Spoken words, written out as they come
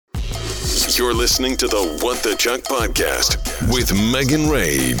You're listening to the What the Chuck podcast with Megan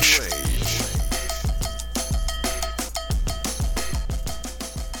Rage.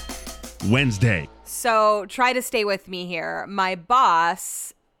 Wednesday. So try to stay with me here. My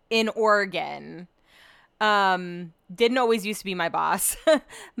boss in Oregon didn't always used to be my boss.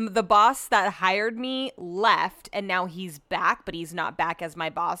 The boss that hired me left, and now he's back, but he's not back as my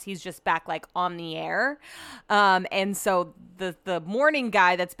boss. He's just back like on the air. And so the morning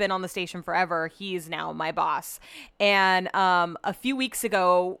guy that's been on the station forever, he's now my boss. And a few weeks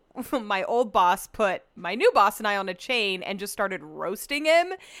ago, my old boss put my new boss and I on a chain and just started roasting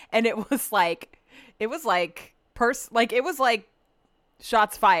him. And it was like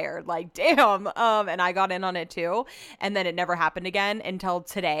shots fired, like, damn. And I got in on it too. And then it never happened again until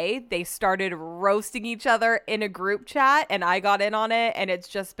today. They started roasting each other in a group chat and I got in on it. And it's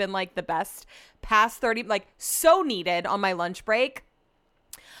just been like the best past 30, like so needed on my lunch break.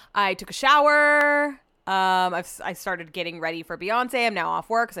 I took a shower. I started getting ready for Beyonce. I'm now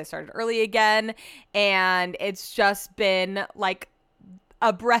off work because I started early again. And it's just been like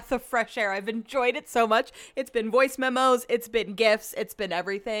a breath of fresh air. I've enjoyed it so much. It's been voice memos, it's been gifts, it's been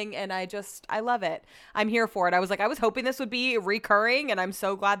everything, and I love it. I'm here for it. I was hoping this would be recurring, and I'm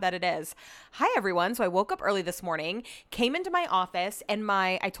so glad that it is. Hi everyone. So I woke up early this morning, came into my office, and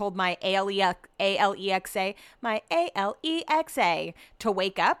I told my ALEXA to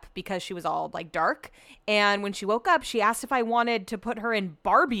wake up because she was all like dark. And when she woke up, she asked if I wanted to put her in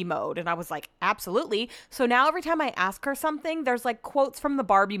Barbie mode, and I was like, absolutely. So now every time I ask her something, there's like quotes from the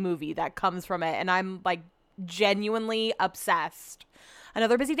Barbie movie that comes from it, and I'm like genuinely obsessed.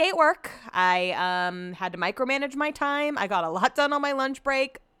 Another busy day at work. I had to micromanage my time. I got a lot done on my lunch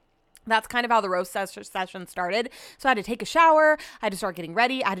break. That's kind of how the roast session started. So I had to take a shower. I had to start getting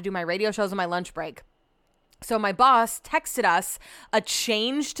ready. I had to do my radio shows on my lunch break. So my boss texted us a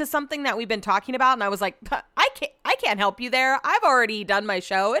change to something that we've been talking about. And I was like, I can't help you there. I've already done my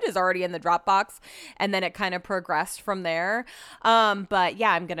show. It is already in the Dropbox. And then it kind of progressed from there. But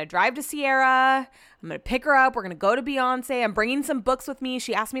yeah, I'm going to drive to Sierra. I'm going to pick her up. We're going to go to Beyonce. I'm bringing some books with me.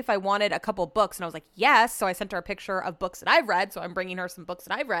 She asked me if I wanted a couple books. And I was like, yes. So I sent her a picture of books that I've read. So I'm bringing her some books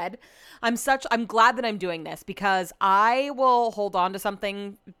that I've read. I'm glad that I'm doing this because I will hold on to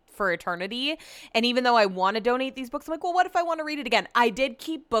something for eternity. And even though I want to donate these books, I'm like, well, what if I want to read it again? I did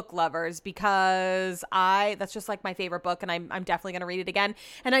keep Book Lovers because that's just like my favorite book, and I'm definitely going to read it again.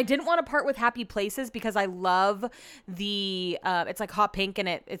 And I didn't want to part with Happy Places because I love the it's like hot pink and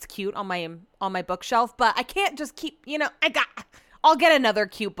it's cute on my bookshelf, but I can't just keep, I'll get another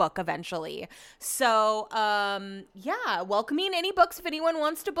cute book eventually. So, yeah, welcoming any books if anyone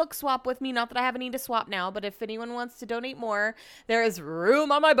wants to book swap with me. Not that I have any to swap now, but if anyone wants to donate more, there is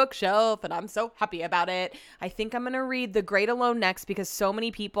room on my bookshelf, and I'm so happy about it. I think I'm going to read The Great Alone next because so many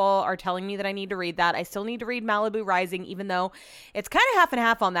people are telling me that I need to read that. I still need to read Malibu Rising, even though it's kind of half and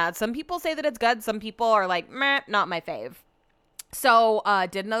half on that. Some people say that it's good. Some people are like, meh, not my fave. So,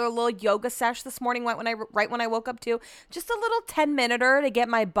 did another little yoga sesh this morning right when I woke up too. Just a little 10-minute to get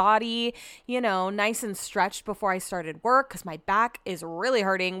my body, nice and stretched before I started work because my back is really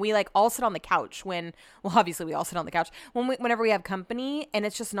hurting. We all sit on the couch obviously we all sit on the couch whenever we have company, and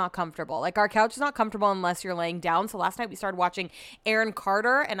it's just not comfortable. Like, our couch is not comfortable unless you're laying down. So last night we started watching Aaron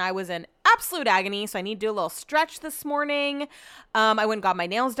Carter and I was in absolute agony. So I need to do a little stretch this morning. I went and got my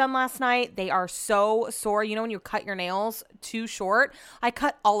nails done last night. They are so sore. When you cut your nails too short, I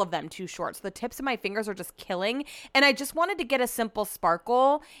cut all of them too short. So the tips of my fingers are just killing. And I just wanted to get a simple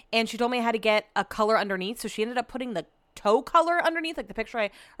sparkle. And she told me I had to get a color underneath. So she ended up putting the toe color underneath, like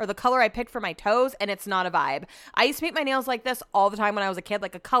the color I picked for my toes, and it's not a vibe. I used to make my nails like this all the time when I was a kid,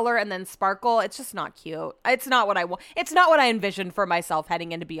 like a color and then sparkle. It's just not cute. It's not what I want. It's not what I envisioned for myself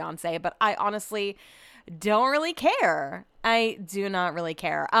heading into Beyonce, but I honestly don't really care. I do not really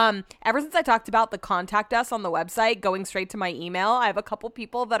care. Ever since I talked about the contact us on the website going straight to my email, I have a couple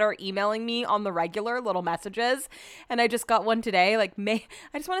people that are emailing me on the regular little messages. And I just got one today. I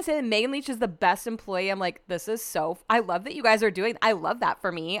just want to say that Megan Leach is the best employee. I'm like, I love that you guys are doing. I love that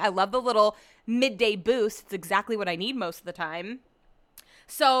for me. I love the little midday boost. It's exactly what I need most of the time.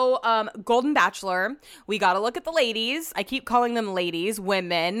 So, Golden Bachelor, we got to look at the ladies. I keep calling them ladies,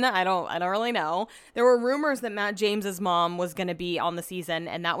 women. I don't really know. There were rumors that Matt James's mom was going to be on the season,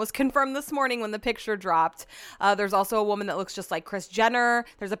 and that was confirmed this morning when the picture dropped. There's also a woman that looks just like Kris Jenner.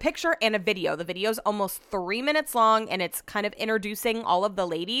 There's a picture and a video. The video's almost 3 minutes long, and it's kind of introducing all of the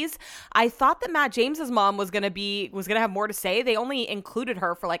ladies. I thought that Matt James's mom was going to have more to say. They only included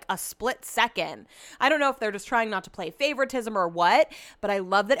her for like a split second. I don't know if they're just trying not to play favoritism or what, but I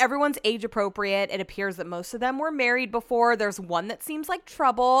love that everyone's age appropriate. It appears that most of them were married before. There's one that seems like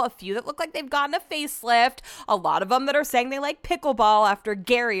trouble, a few that look like they've gotten a facelift, a lot of them that are saying they like pickleball after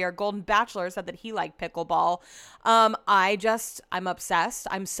Gary, our Golden Bachelor, said that he liked pickleball. I'm obsessed.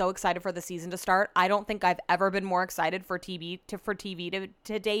 I'm so excited for the season to start. I don't think I've ever been more excited for TV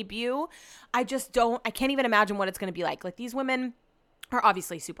to debut. I can't even imagine what it's going to be like. Like, these women are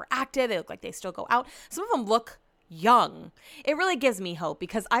obviously super active. They look like they still go out. Some of them look young. It really gives me hope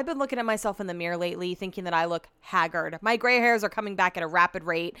because I've been looking at myself in the mirror lately thinking that I look haggard. My gray hairs are coming back at a rapid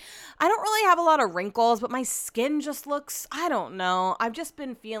rate. I don't really have a lot of wrinkles, but my skin just looks, I don't know. I've just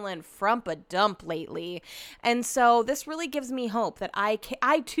been feeling frump-a-dump lately. And so this really gives me hope that I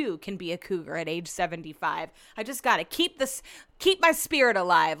too can be a cougar at age 75. I just got to keep my spirit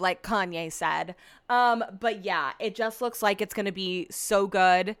alive, like Kanye said. But yeah, it just looks like it's going to be so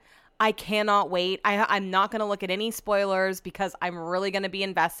good. I cannot wait. I'm not going to look at any spoilers because I'm really going to be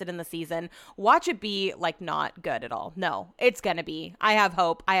invested in the season. Watch it be like not good at all. No, it's going to be. I have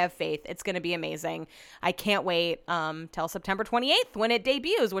hope. I have faith. It's going to be amazing. I can't wait till September 28th when it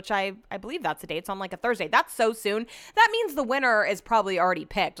debuts, which I believe that's the date. It's on like a Thursday. That's so soon. That means the winner is probably already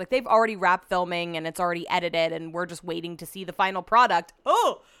picked. Like, they've already wrapped filming and it's already edited and we're just waiting to see the final product.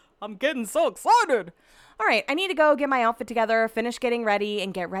 Oh, I'm getting so excited. All right, I need to go get my outfit together, finish getting ready,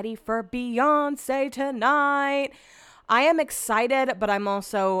 and get ready for Beyonce tonight. I am excited, but I'm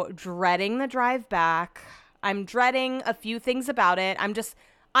also dreading the drive back. I'm dreading a few things about it.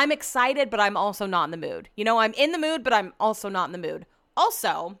 I'm excited, but I'm also not in the mood. You know, I'm in the mood, but I'm also not in the mood.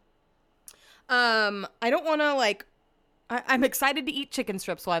 Also, I don't want to I'm excited to eat chicken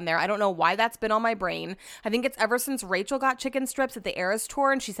strips while I'm there. I don't know why that's been on my brain. I think it's ever since Rachel got chicken strips at the Eras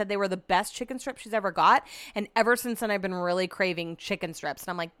tour, and she said they were the best chicken strips she's ever got. And ever since then, I've been really craving chicken strips.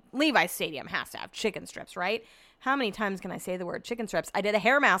 And I'm like, Levi Stadium has to have chicken strips, right? How many times can I say the word chicken strips? I did a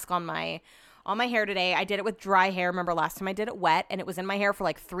hair mask on my hair today. I did it with dry hair. Remember last time I did it wet, and it was in my hair for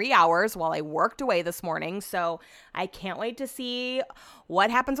like 3 hours while I worked away this morning. So I can't wait to see what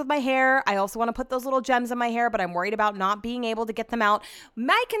happens with my hair. I also want to put those little gems in my hair, but I'm worried about not being able to get them out.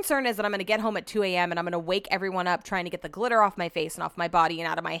 My concern is that I'm going to get home at 2 a.m. and I'm going to wake everyone up trying to get the glitter off my face and off my body and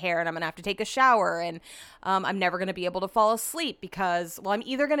out of my hair, and I'm going to have to take a shower, and I'm never going to be able to fall asleep because, well, I'm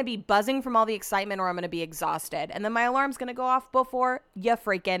either going to be buzzing from all the excitement or I'm going to be exhausted. And then my alarm's going to go off before you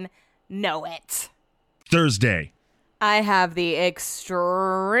freaking know it. Thursday. I have the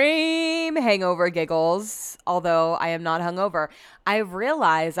extreme hangover giggles, although I am not hungover. I've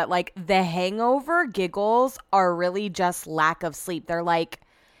realized that like the hangover giggles are really just lack of sleep. They're like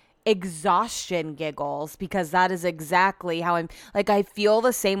exhaustion giggles because that is exactly how I'm like, I feel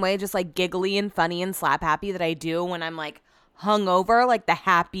the same way, just like giggly and funny and slap happy that I do when I'm like hungover, like the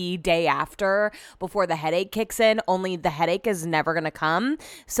happy day after before the headache kicks in, only the headache is never going to come.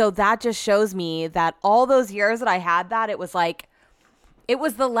 So that just shows me that all those years that I had that, it was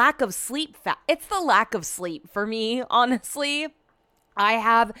the lack of sleep. It's the lack of sleep for me, honestly. I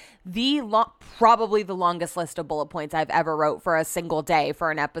have probably the longest list of bullet points I've ever wrote for a single day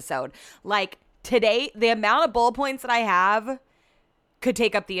for an episode. Like today, the amount of bullet points that I have could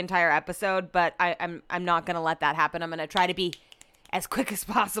take up the entire episode, but I'm not going to let that happen. I'm going to try to be as quick as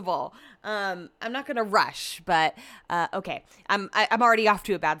possible. I'm not going to rush, but okay. I'm already off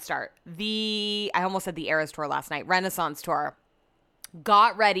to a bad start. I almost said the Eras tour last night, Renaissance tour.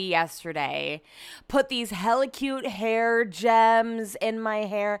 Got ready yesterday, put these hella cute hair gems in my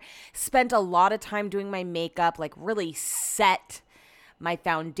hair, spent a lot of time doing my makeup, like really set my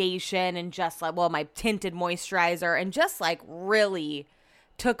foundation and just like, well, my tinted moisturizer, and just like really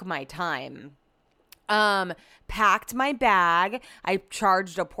took my time. Packed my bag. I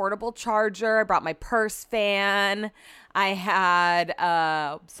charged a portable charger. I brought my purse fan. I had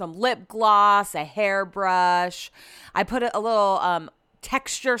some lip gloss, a hairbrush. I put a little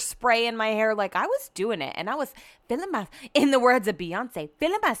texture spray in my hair. Like I was doing it, and I was in the words of Beyonce,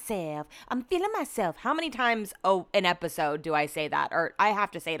 feeling myself. I'm feeling myself. How many times an episode do I say that? Or I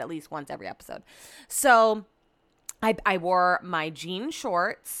have to say it at least once every episode. So I wore my jean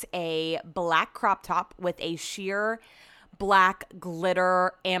shorts, a black crop top with a sheer black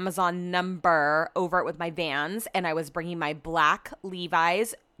glitter Amazon number over it with my Vans, and I was bringing my black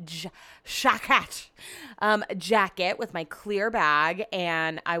Levi's jacket with my clear bag,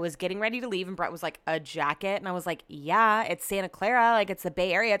 and I was getting ready to leave, and Brett was like, a jacket? And I was like, yeah, it's Santa Clara, like it's the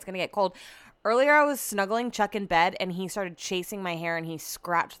Bay Area, it's gonna get cold. Earlier I was snuggling Chuck in bed, and he started chasing my hair, and he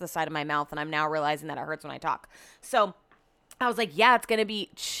scratched the side of my mouth, and I'm now realizing that it hurts when I talk. So I was like, yeah, it's going to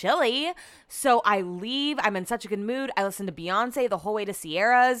be chilly. So I leave. I'm in such a good mood. I listened to Beyonce the whole way to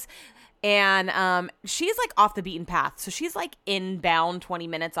Sierra's. And she's like off the beaten path. So she's like inbound 20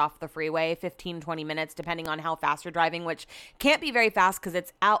 minutes off the freeway, 15, 20 minutes, depending on how fast you're driving, which can't be very fast because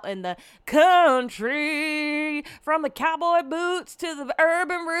it's out in the country, from the cowboy boots to the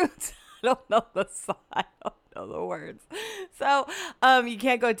urban roots. I don't know the song. I don't know the words. So you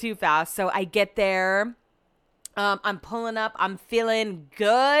can't go too fast. So I get there. I'm pulling up. I'm feeling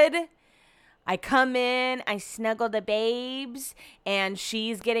good. I come in, I snuggle the babes, and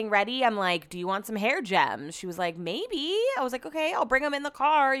she's getting ready. I'm like, do you want some hair gems? She was like, maybe. I was like, okay, I'll bring them in the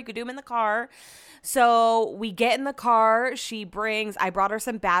car. You could do them in the car. So we get in the car. I brought her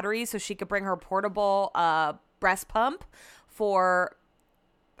some batteries so she could bring her portable breast pump for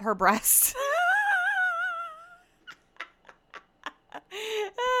her breasts.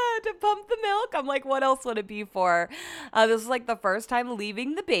 To pump the milk. I'm like, what else would it be for? This was like the first time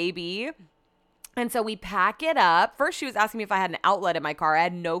leaving the baby. And so we pack it up. First, she was asking me if I had an outlet in my car. I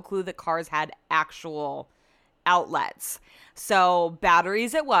had no clue that cars had actual outlets. So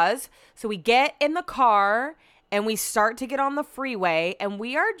batteries it was. So we get in the car and we start to get on the freeway and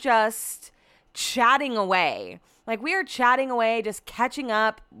we are just chatting away. Like we are chatting away, just catching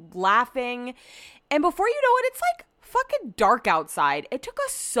up, laughing. And before you know it, it's like fucking dark outside. It took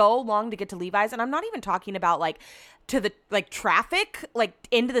us so long to get to Levi's. And I'm not even talking about like to the like traffic, like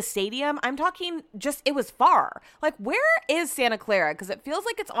into the stadium. I'm talking just, it was far. Like where is Santa Clara? Because it feels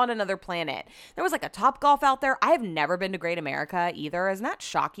like it's on another planet. There was like a Topgolf out there. I have never been to Great America either. Isn't that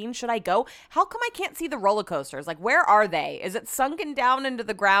shocking? Should I go? How come I can't see the roller coasters? Like where are they? Is it sunken down into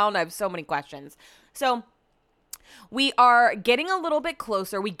the ground? I have so many questions. So we are getting a little bit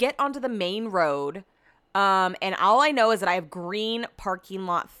closer. We get onto the main road. And all I know is that I have green parking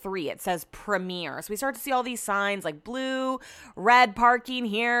lot 3. It says Premier. So we start to see all these signs like blue, red parking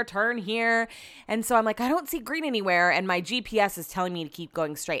here, turn here. And so I'm like, I don't see green anywhere. And my GPS is telling me to keep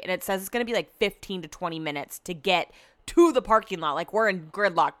going straight. And it says it's going to be like 15 to 20 minutes to get to the parking lot. Like we're in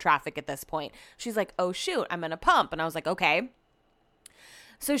gridlock traffic at this point. She's like, oh shoot, I'm going to pump. And I was like, okay.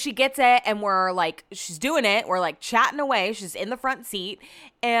 So she gets it and we're like, she's doing it. We're like chatting away. She's in the front seat.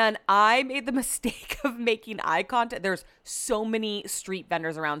 And I made the mistake of making eye contact. There's so many street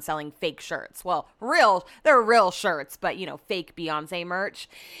vendors around selling fake shirts. Well, they're real shirts, but you know, fake Beyonce merch.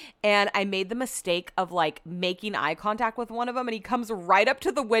 And I made the mistake of like making eye contact with one of them. And he comes right up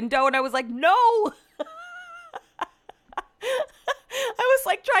to the window. And I was like, no. I was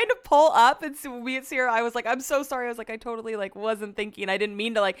like trying to pull up and see her. I was like, I'm so sorry. I was like, I totally like wasn't thinking. I didn't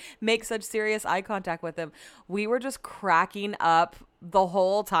mean to like make such serious eye contact with him. We were just cracking up the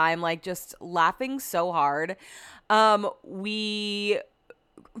whole time, like just laughing so hard. We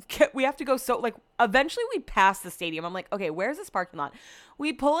have to go. So like eventually we pass the stadium. I'm like, okay, where's this parking lot?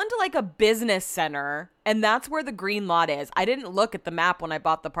 We pull into like a business center and that's where the green lot is. I didn't look at the map when I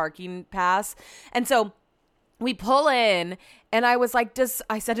bought the parking pass. And so we pull in and I was like,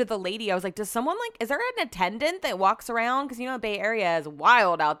 I said to the lady, I was like, is there an attendant that walks around? Because, you know, the Bay Area is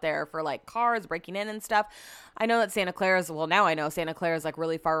wild out there for like cars breaking in and stuff. I know that now I know Santa Clara is like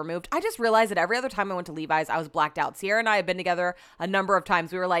really far removed. I just realized that every other time I went to Levi's, I was blacked out. Sierra and I have been together a number of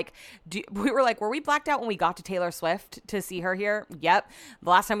times. We were like, were we blacked out when we got to Taylor Swift to see her here? Yep. The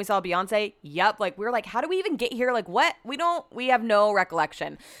last time we saw Beyonce? Yep. Like we were like, how do we even get here? Like what? We have no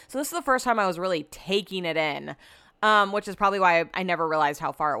recollection. So this is the first time I was really taking it in. Which is probably why I never realized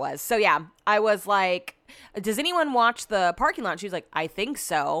how far it was. So yeah, I was like, does anyone watch the parking lot? She's like, I think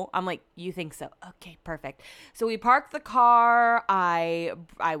so. I'm like, you think so? Okay, perfect. So we park the car.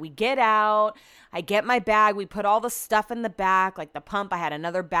 We get out. I get my bag. We put all the stuff in the back, like the pump. I had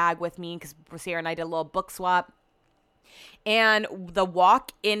another bag with me because Sarah and I did a little book swap. And the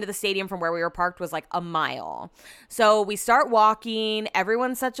walk into the stadium from where we were parked was like a mile. So we start walking.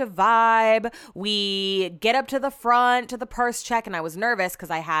 Everyone's such a vibe. We get up to the front to the purse check. And I was nervous because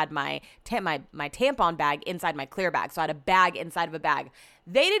I had my tampon bag inside my clear bag. So I had a bag inside of a bag.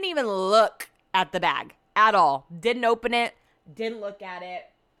 They didn't even look at the bag at all. Didn't open it. Didn't look at it.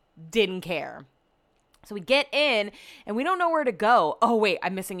 Didn't care. So we get in and we don't know where to go. Oh, wait,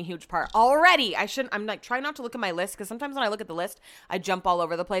 I'm missing a huge part. Already, I'm like trying not to look at my list because sometimes when I look at the list, I jump all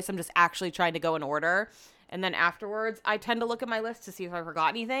over the place. I'm just actually trying to go in order. And then afterwards, I tend to look at my list to see if I forgot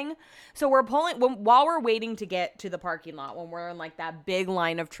anything. So while we're waiting to get to the parking lot, when we're in like that big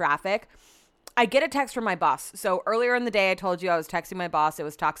line of traffic, I get a text from my boss. So earlier in the day, I told you I was texting my boss. It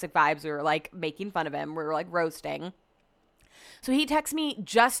was toxic vibes. We were like making fun of him. We were like roasting. So he texted me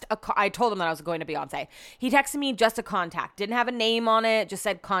I told him that I was going to Beyonce. He texted me just a contact. Didn't have a name on it, just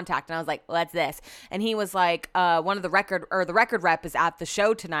said contact. And I was like, what's this? And he was like, one of the record rep is at the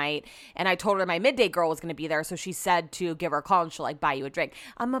show tonight. And I told her my midday girl was going to be there. So she said to give her a call and she'll like buy you a drink.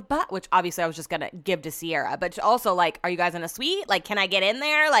 Which obviously I was just going to give to Sierra. But also like, are you guys in a suite? Like, can I get in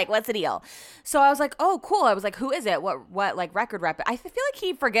there? Like, what's the deal? So I was like, oh, cool. I was like, who is it? What like record rep? I feel like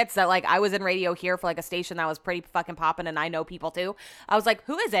he forgets that like I was in radio here for like a station that was pretty fucking popping and I know people too. I was like,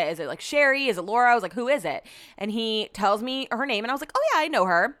 who is it? Is it like Sherry? Is it Laura? I was like, who is it? And he tells me her name and I was like, oh yeah, I know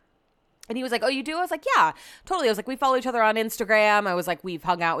her. And he was like, oh, you do? I was like, yeah, totally. I was like, we follow each other on Instagram. I was like, we've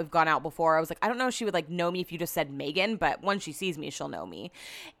hung out. We've gone out before. I was like, I don't know if she would like know me if you just said Megan, but when she sees me, she'll know me.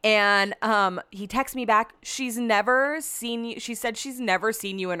 And he texts me back. She's never seen you. She said she's never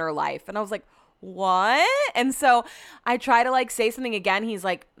seen you in her life. And I was like, what? And so I try to like say something again. He's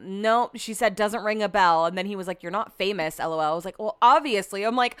like, no, she said doesn't ring a bell. And then he was like, you're not famous, LOL. I was like, well, obviously.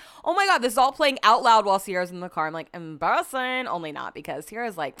 I'm like, oh my God, this is all playing out loud while Sierra's in the car. I'm like, embarrassing. Only not, because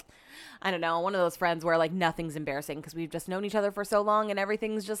Sierra's like, I don't know, one of those friends where like nothing's embarrassing because we've just known each other for so long and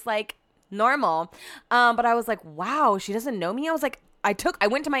everything's just like normal. But I was like, wow, she doesn't know me. I was like, I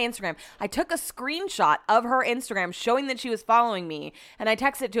went to my Instagram. I took a screenshot of her Instagram showing that she was following me. And I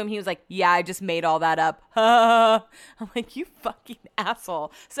texted it to him. He was like, yeah, I just made all that up. I'm like, you fucking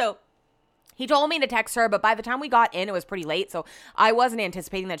asshole. So he told me to text her, but by the time we got in, it was pretty late. So I wasn't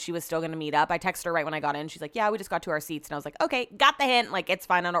anticipating that she was still going to meet up. I texted her right when I got in. She's like, yeah, we just got to our seats. And I was like, okay, got the hint. Like, it's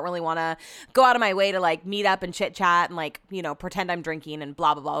fine. I don't really want to go out of my way to like meet up and chit chat and like, you know, pretend I'm drinking and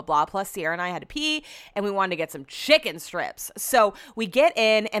blah, blah, blah, blah. Plus Sierra and I had to pee and we wanted to get some chicken strips. So we get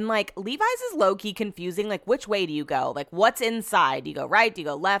in and like Levi's is low key confusing. Like, which way do you go? Like, what's inside? Do you go right? Do you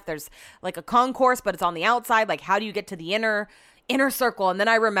go left? There's like a concourse, but it's on the outside. Like, how do you get to the inner circle? And then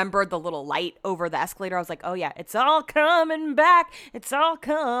I remembered the little light over the escalator. I was like, oh yeah, it's all coming back. It's all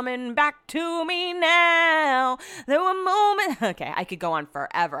coming back to me now. There were moments. Okay, I could go on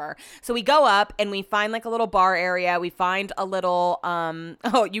forever. So we go up and we find like a little bar area. We find a little,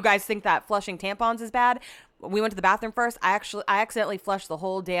 oh, you guys think that flushing tampons is bad? We went to the bathroom first. I accidentally flushed the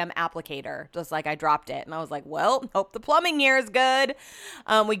whole damn applicator, just like I dropped it. And I was like, well, hope the plumbing here is good.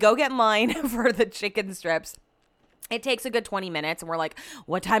 We go get in line for the chicken strips. It takes a good 20 minutes and we're like,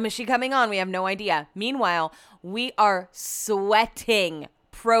 what time is she coming on? We have no idea. Meanwhile, we are sweating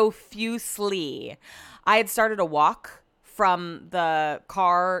profusely. I had started a walk from the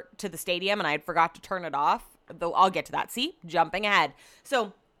car to the stadium and I had forgot to turn it off. Though I'll get to that. See, jumping ahead.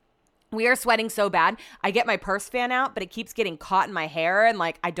 So we are sweating so bad. I get my purse fan out, but it keeps getting caught in my hair. And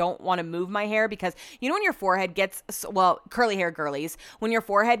like, I don't want to move my hair because you know, when your forehead gets, well, curly hair girlies, when your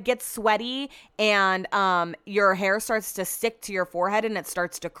forehead gets sweaty and your hair starts to stick to your forehead and it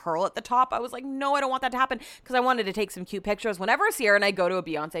starts to curl at the top. I was like, no, I don't want that to happen because I wanted to take some cute pictures. Whenever Sierra and I go to a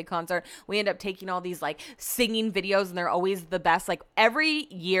Beyonce concert, we end up taking all these like singing videos and they're always the best. Like every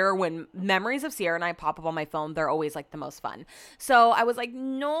year when memories of Sierra and I pop up on my phone, they're always like the most fun. So I was like,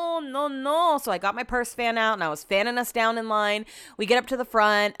 no. So I got my purse fan out and I was fanning us down in line. We get up to the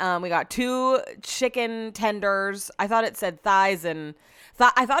front. We got 2 chicken tenders. I thought it said thighs and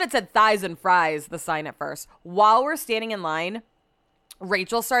fries, the sign at first. While we're standing in line,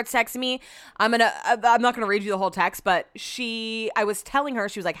 Rachel starts texting me. I'm not gonna read you the whole text, but I was telling her,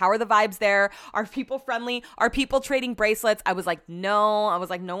 she was like, how are the vibes there? Are people friendly? Are people trading bracelets? I was like, no.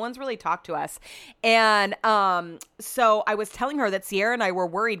 No one's really talked to us. And so I was telling her that Sierra and I were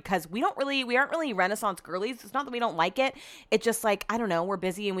worried because we aren't really Renaissance girlies. It's not that we don't like it. It's just like, I don't know, we're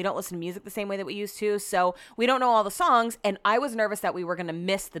busy and we don't listen to music the same way that we used to. So we don't know all the songs. And I was nervous that we were gonna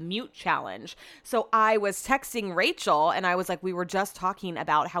miss the mute challenge. So I was texting Rachel and I was like, we were just talking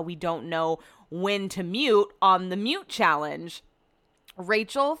about how we don't know when to mute on the mute challenge.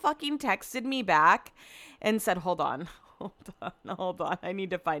 Rachel fucking texted me back and said, hold on. I need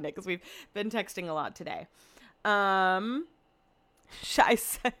to find it because we've been texting a lot today. I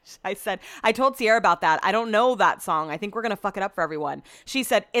said, I told Sierra about that. I don't know that song. I think we're going to fuck it up for everyone. She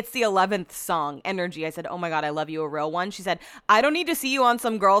said, it's the 11th song, Energy. I said, oh my God, I love you, a real one. She said, I don't need to see you on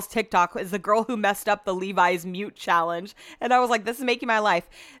some girl's TikTok as the girl who messed up the Levi's mute challenge. And I was like, this is making my life.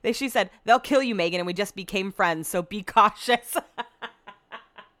 She said, they'll kill you, Megan, and we just became friends, so be cautious.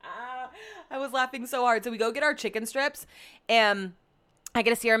 I was laughing so hard. So we go get our chicken strips and I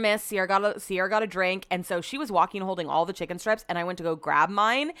get a Sierra miss. Sierra got a drink. And so she was walking holding all the chicken strips and I went to go grab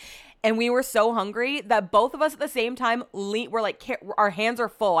mine. And we were so hungry that both of us at the same time we're like, our hands are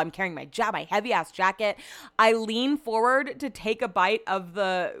full. I'm carrying my heavy ass jacket. I lean forward to take a bite of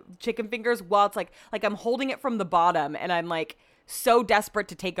the chicken fingers while it's like I'm holding it from the bottom and I'm like so desperate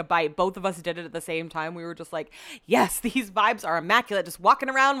to take a bite. Both of us did it at the same time. We were just like, yes, these vibes are immaculate. Just walking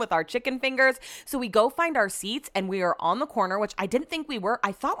around with our chicken fingers. So we go find our seats and we are on the corner, which I didn't think we were.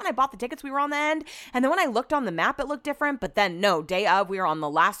 I thought when I bought the tickets, we were on the end. And then when I looked on the map, it looked different. But then no, day of, we were on the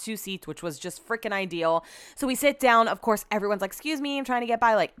last 2 seats, which was just freaking ideal. So we sit down. Of course, everyone's like, excuse me, I'm trying to get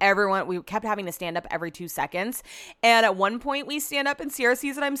by. Like everyone, we kept having to stand up every 2 seconds. And at one point we stand up and Sierra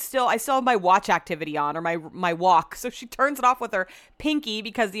sees that I still have my watch activity on, or my walk. So she turns it off with her pinky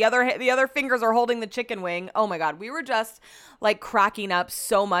because the other fingers are holding the chicken wing. Oh my God. We were just like cracking up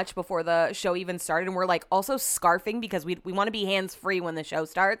so much before the show even started. And we're like also scarfing because we want to be hands free when the show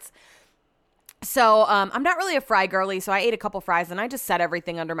starts. So I'm not really a fry girly, so I ate a couple fries and I just set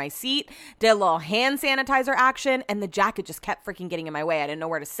everything under my seat, did a little hand sanitizer action, and the jacket just kept freaking getting in my way. I didn't know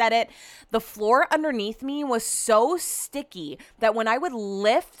where to set it. The floor underneath me was so sticky that when I would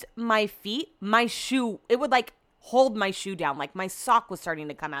lift my feet, my shoe, it would like hold my shoe down. Like my sock was starting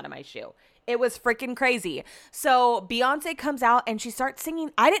to come out of my shoe. It was freaking crazy. So Beyonce comes out and she starts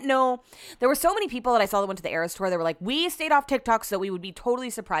singing. I didn't know. There were so many people that I saw that went to the Eras tour. They were like, we stayed off TikTok so we would be totally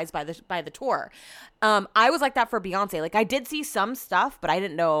surprised by the tour. I was like that for Beyonce. Like I did see some stuff, but I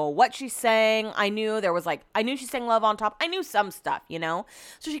didn't know what she sang. I knew she sang Love on Top. I knew some stuff, you know?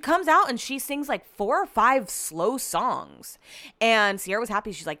 So she comes out and she sings like 4 or 5 slow songs. And Sierra was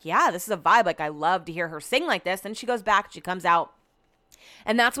happy. She's like, yeah, this is a vibe. Like I love to hear her sing like this. Then she goes back, she comes out.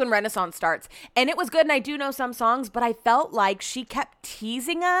 And that's when Renaissance starts. And it was good. And I do know some songs, but I felt like she kept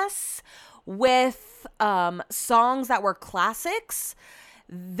teasing us with songs that were classics.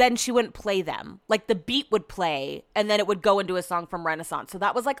 Then she wouldn't play them. Like the beat would play and then it would go into a song from Renaissance. So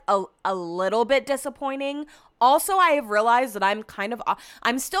that was like a little bit disappointing. Also, I have realized that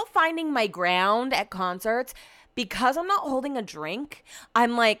I'm still finding my ground at concerts. Because I'm not holding a drink,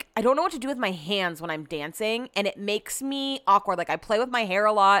 I'm like, I don't know what to do with my hands when I'm dancing, and it makes me awkward. Like, I play with my hair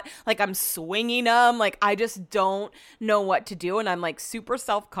a lot, like I'm swinging them, like I just don't know what to do, and I'm like super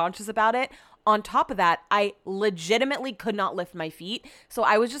self-conscious about it. On top of that, I legitimately could not lift my feet, so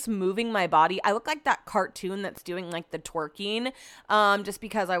I was just moving my body. I look like that cartoon that's doing like the twerking, just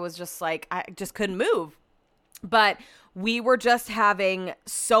because I was just like, I just couldn't move. But we were just having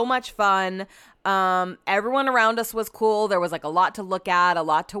so much fun. Everyone around us was cool. There was like a lot to look at, a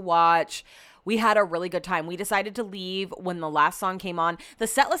lot to watch. We had a really good time. We decided to leave when the last song came on. The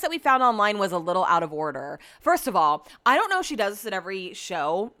set list that we found online was a little out of order. First of all, I don't know if she does this at every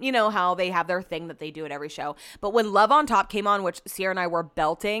show. You know how they have their thing that they do at every show. But when Love on Top came on, which Sierra and I were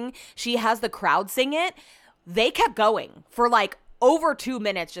belting, she has the crowd sing it. They kept going for like over 2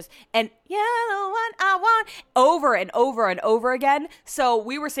 minutes and yeah, the one I want, over and over and over again. So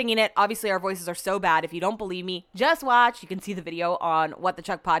we were singing it. Obviously, our voices are so bad. If you don't believe me, just watch. You can see the video on What the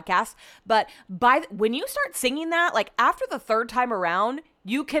Chuck podcast. But when you start singing that, like after the 3rd time around,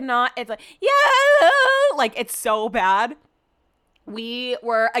 you cannot, it's like, yeah, like it's so bad. We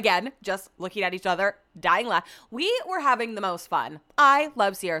were, again, just looking at each other, dying laugh. We were having the most fun. I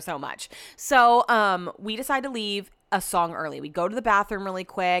love Sierra so much. So we decided to leave a song early. We go to the bathroom really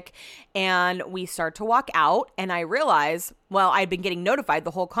quick and we start to walk out, and I realize, well, I'd been getting notified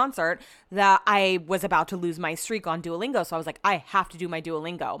the whole concert that I was about to lose my streak on Duolingo. So I was like, I have to do my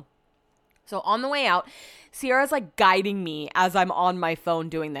Duolingo. So on the way out, Sierra's like guiding me as I'm on my phone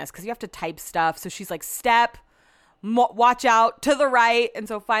doing this because you have to type stuff. So she's like, step, watch out, to the right. And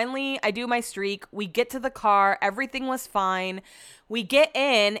so finally I do my streak. We get to the car. Everything was fine. We get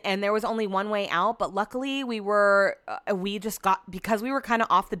in and there was only one way out. But luckily because we were kind of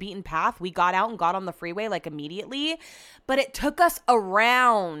off the beaten path, we got out and got on the freeway like immediately. But it took us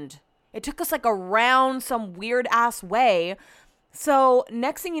around. It took us like around some weird ass way. So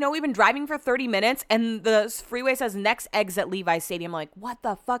next thing you know, we've been driving for 30 minutes and the freeway says next exit Levi Stadium. I'm like, what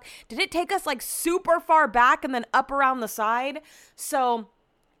the fuck? Did it take us like super far back and then up around the side? So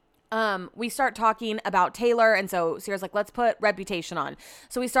we start talking about Taylor. And so Sierra's like, let's put Reputation on.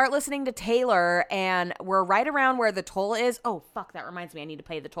 So we start listening to Taylor and we're right around where the toll is. Oh, fuck. That reminds me. I need to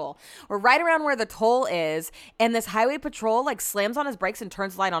pay the toll. We're right around where the toll is. And this highway patrol like slams on his brakes and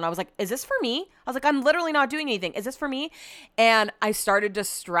turns the light on. I was like, is this for me? I was like, I'm literally not doing anything. Is this for me? And I started to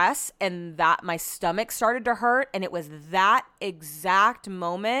stress and that my stomach started to hurt. And it was that exact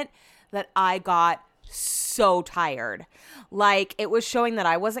moment that I got so tired. Like it was showing that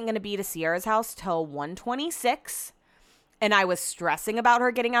I wasn't going to be to Sierra's house till 1:26, and I was stressing about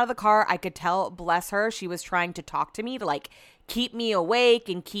her getting out of the car. I could tell, bless her, she was trying to talk to me to like keep me awake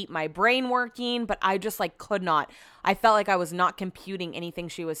and keep my brain working, but I just like could not. I felt like I was not computing anything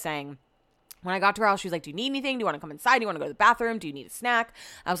she was saying. When I got to her house, she was like, do you need anything? Do you want to come inside? Do you want to go to the bathroom? Do you need a snack?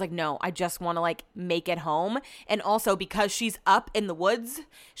 I was like, no, I just want to like make it home. And also because she's up in the woods,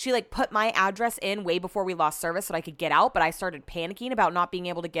 she like put my address in way before we lost service so that I could get out. But I started panicking about not being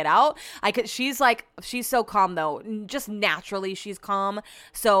able to get out. She's so calm though. Just naturally she's calm.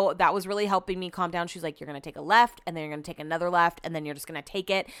 So that was really helping me calm down. She's like, you're going to take a left and then you're going to take another left and then you're just going to take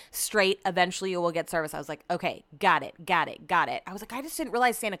it straight. Eventually you will get service. I was like, okay, got it. I was like, I just didn't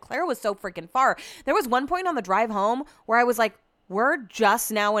realize Santa Clara was so freaking far. There was one point on the drive home where I was like, we're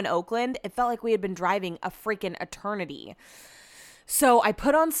just now in Oakland. It felt like we had been driving a freaking eternity. So I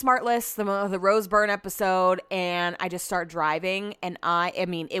put on Smart List, the Roseburn episode, and I just start driving. And I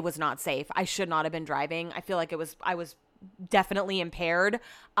mean, it was not safe. I should not have been driving. I feel like I was definitely impaired.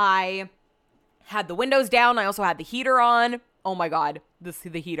 I had the windows down. I also had the heater on. Oh my God,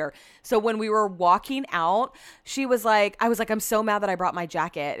 the heater. So when we were walking out, I was like, I'm so mad that I brought my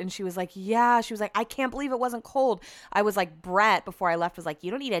jacket. And she was like, yeah. She was like, I can't believe it wasn't cold. I was like, Brett, before I left, was like,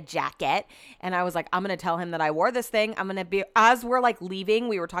 you don't need a jacket. And I was like, I'm going to tell him that I wore this thing. As we're like leaving,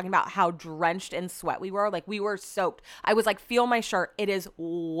 we were talking about how drenched in sweat we were. Like we were soaked. I was like, feel my shirt. It is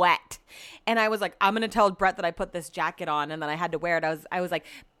wet. And I was like, I'm going to tell Brett that I put this jacket on and then I had to wear it. I was like,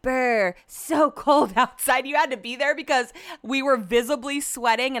 brr, so cold outside. You had to be there because we were visibly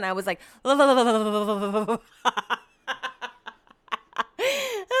sweating and I was like, oh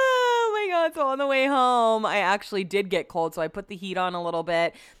my God. So on the way home, I actually did get cold. So I put the heat on a little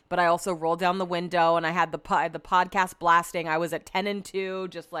bit, but I also rolled down the window and I had the podcast blasting. I was at 10 and 2,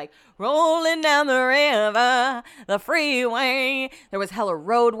 just like rolling down the river, the freeway. There was hella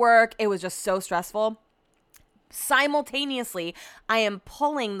road work. It was just so stressful. Simultaneously, I am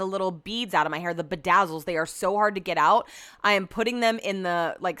pulling the little beads out of my hair, the bedazzles. They are so hard to get out. I am putting them in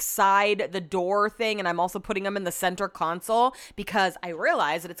the like side, the door thing, and I'm also putting them in the center console because I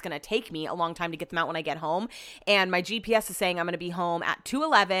realize that it's going to take me a long time to get them out when I get home. And my GPS is saying I'm going to be home at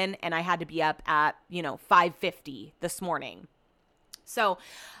 2:11 and I had to be up at, 5:50 this morning. So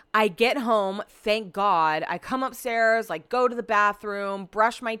I get home, thank God. I come upstairs, like go to the bathroom,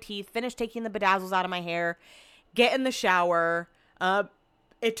 brush my teeth, finish taking the bedazzles out of my hair, get in the shower.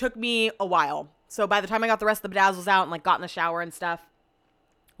 It took me a while. So by the time I got the rest of the bedazzles out and like got in the shower and stuff,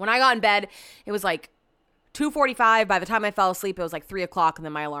 when I got in bed, it was like 2:45. By the time I fell asleep, it was like 3:00 and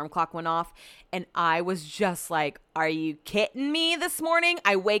then my alarm clock went off. And I was just like, are you kidding me this morning?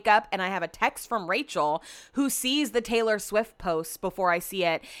 I wake up and I have a text from Rachel who sees the Taylor Swift post before I see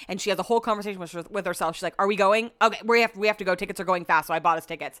it. And she has a whole conversation with herself. She's like, are we going? Okay, we have to go. Tickets are going fast. So I bought us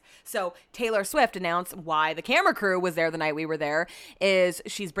tickets. So Taylor Swift announced why the camera crew was there the night we were there is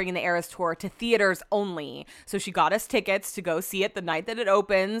she's bringing the Eras Tour to theaters only. So she got us tickets to go see it the night that it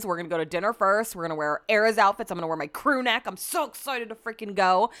opens. We're going to go to dinner first. We're going to wear Eras outfits. I'm going to wear my crew neck. I'm so excited to freaking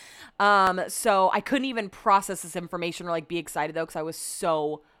go. So I couldn't even process this information or like be excited though because I was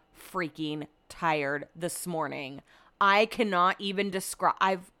so freaking tired this morning. I cannot even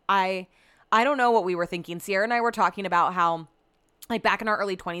describe. I don't know what we were thinking. Sierra and I were talking about how like back in our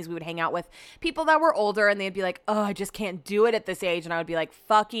early 20s, we would hang out with people that were older and they'd be like, oh, I just can't do it at this age. And I would be like,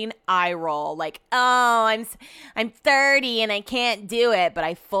 fucking eye roll. Like, oh, I'm 30 and I can't do it. But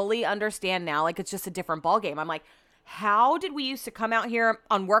I fully understand now. Like, it's just a different ballgame. I'm like, how did we used to come out here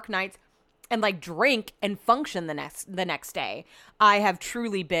on work nights and like drink and function the next day? I have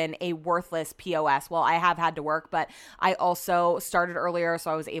truly been a worthless POS. Well, I have had to work, but I also started earlier,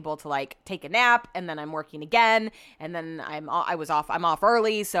 so I was able to like take a nap, and then I'm working again, and then I'm off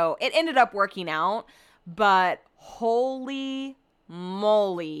early, so it ended up working out. But holy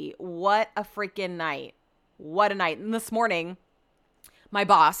moly, what a freaking night. What a night. And this morning, my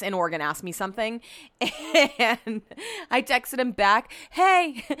boss in Oregon asked me something and I texted him back,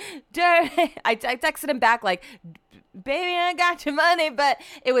 hey, I texted him back like, baby, I got your money, but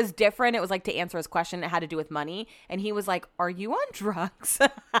it was different. It was like to answer his question. It had to do with money. And he was like, are you on drugs?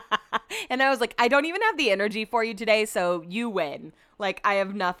 And I was like, I don't even have the energy for you today. So you win. Like I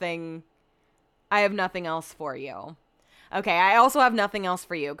have nothing else for you. Okay, I also have nothing else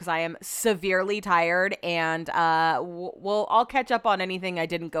for you because I am severely tired, and I'll catch up on anything I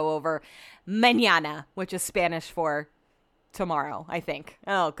didn't go over mañana, which is Spanish for tomorrow, I think.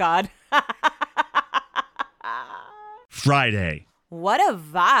 Oh, God. Friday. What a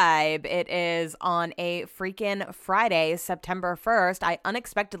vibe it is on a freaking Friday, September 1st. I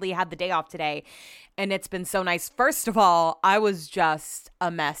unexpectedly had the day off today, and it's been so nice. First of all, I was just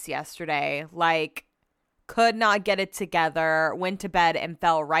a mess yesterday. Like, could not get it together, went to bed and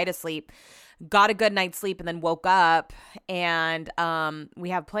fell right asleep. got a good night's sleep, and then woke up, and we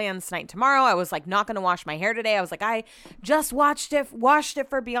have plans tonight and tomorrow. I was like not going to wash my hair today. I was like, I just washed it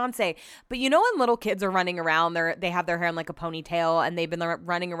for Beyonce. But you know when little kids are running around, they have their hair in like a ponytail, and they've been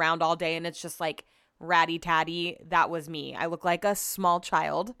running around all day, and it's just like ratty-tatty? That was me. I look like a small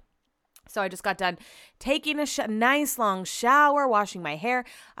child. So I just got done taking a nice long shower, washing my hair.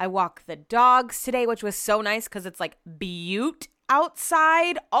 I walked the dogs today, which was so nice because it's like butte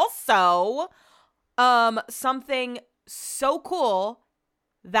outside. Also, something so cool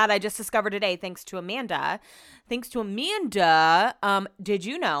that I just discovered today, thanks to Amanda. Did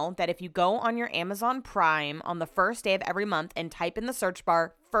you know that if you go on your Amazon Prime on the first day of every month and type in the search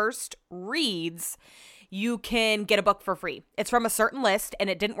bar, first reads, you can get a book for free. It's from a certain list, and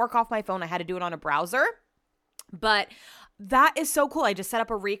it didn't work off my phone. I had to do it on a browser. But that is so cool. I just set up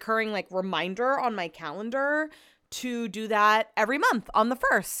a recurring like reminder on my calendar to do that every month on the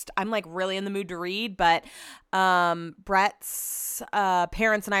first. I'm like really in the mood to read, but Brett's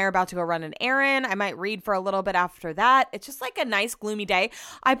parents and I are about to go run an errand. I might read for a little bit after that. It's just like a nice gloomy day.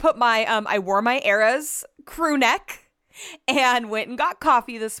 I put my I wore my Eras crew neck and went and got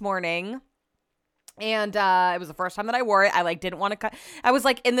coffee this morning. And it was the first time that I wore it. I like didn't want to I was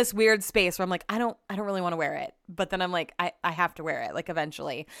like in this weird space where I'm like, I don't really want to wear it. But then I'm like, I have to wear it like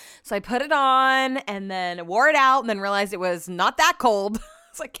eventually. So I put it on and then wore it out and then realized it was not that cold.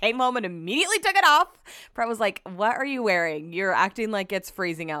 So I came home and immediately took it off. Brett was like, what are you wearing? You're acting like it's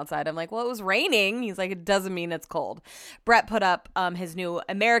freezing outside. I'm like, well, it was raining. He's like, it doesn't mean it's cold. Brett put up his new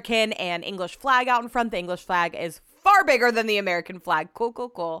American and English flag out in front. The English flag is far bigger than the American flag.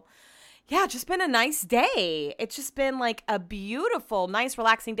 Cool. Yeah, just been a nice day. It's just been like a beautiful, nice,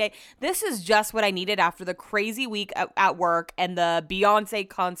 relaxing day. This is just what I needed after the crazy week at work and the Beyonce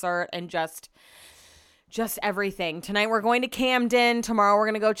concert and just everything. Tonight we're going to Camden. Tomorrow we're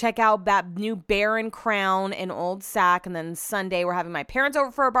going to go check out that new Bear and Crown in Old Sac. And then Sunday we're having my parents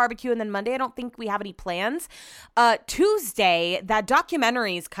over for a barbecue. And then Monday I don't think we have any plans. Tuesday, that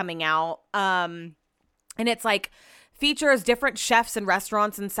documentary is coming out. And it's like features different chefs and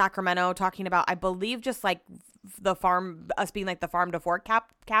restaurants in Sacramento talking about, I believe, just like the farm, us being like the farm to fork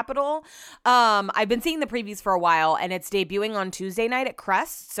capital. I've been seeing the previews for a while, and it's debuting on Tuesday night at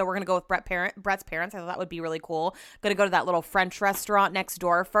Crest. So we're going to go with Brett's parents. I thought that would be really cool. Going to go to that little French restaurant next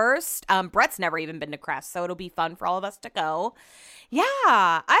door first. Brett's never even been to Crest, so it'll be fun for all of us to go. Yeah,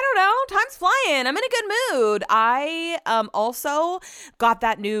 I don't know. Time's flying. I'm in a good mood. I also got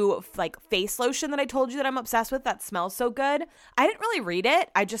that new like face lotion that I told you that I'm obsessed with that smells so good. I didn't really read it.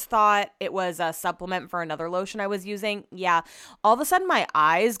 I just thought it was a supplement for another lotion I was using. Yeah, all of a sudden my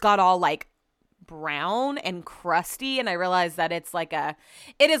eyes got all like brown and crusty, and I realized that it is like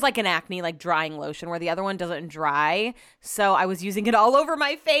an acne like drying lotion where the other one doesn't dry. So I was using it all over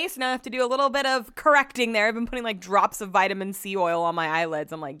my face. Now I have to do a little bit of correcting there. I've been putting like drops of vitamin C oil on my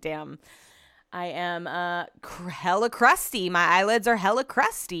eyelids. I'm like, damn, I am hella crusty. My eyelids are hella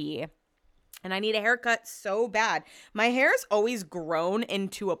crusty. And I need a haircut so bad. My hair's always grown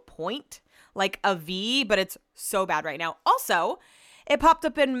into a point, like a V, but it's so bad right now. Also, it popped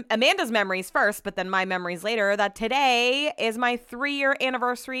up in Amanda's memories first, but then my memories later, that today is my 3-year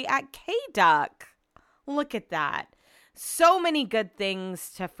anniversary at K-Duck. Look at that. So many good things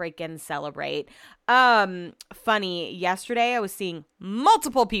to freaking celebrate. Funny, yesterday I was seeing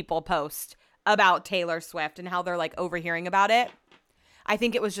multiple people post about Taylor Swift and how they're like overhearing about it. I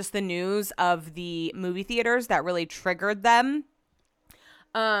think it was just the news of the movie theaters that really triggered them.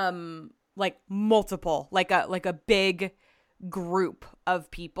 Like multiple, like a big group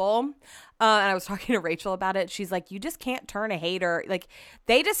of people. And I was talking to Rachel about it. She's like, you just can't turn a hater. Like,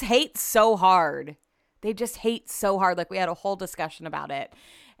 they just hate so hard. Like, we had a whole discussion about it.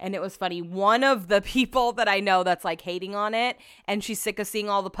 And it was funny. One of the people that I know that's like hating on it, and she's sick of seeing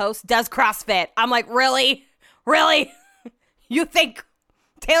all the posts, does CrossFit. I'm like, really? You think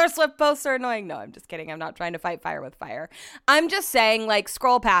Taylor Swift posts are annoying? No, I'm just kidding. I'm not trying to fight fire with fire. I'm just saying, like,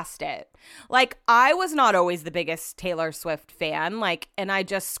 scroll past it. Like, I was not always the biggest Taylor Swift fan, like, and I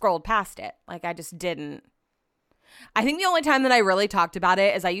just scrolled past it. Like, I just didn't. I think the only time that I really talked about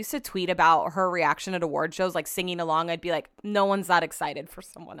it is I used to tweet about her reaction at award shows, like singing along. I'd be like, no one's that excited for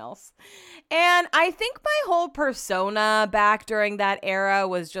someone else. And I think my whole persona back during that era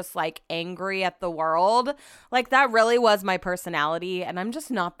was just like angry at the world. Like, that really was my personality, and I'm just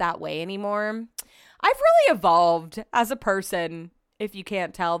not that way anymore. I've really evolved as a person, if you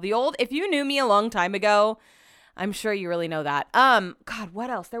can't tell. If you knew me a long time ago, I'm sure you really know that. God, what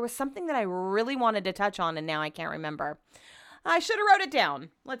else? There was something that I really wanted to touch on, and now I can't remember. I should have wrote it down.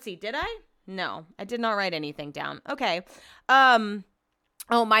 Let's see. Did I? No, I did not write anything down. Okay.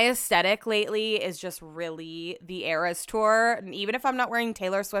 Oh, my aesthetic lately is just really the Eras Tour. And even if I'm not wearing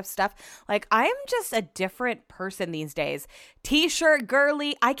Taylor Swift stuff, like I'm just a different person these days. T-shirt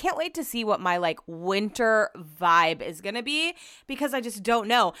girly. I can't wait to see what my like winter vibe is going to be because I just don't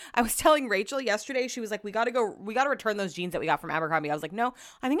know. I was telling Rachel yesterday, she was like, we got to return those jeans that we got from Abercrombie. I was like, no,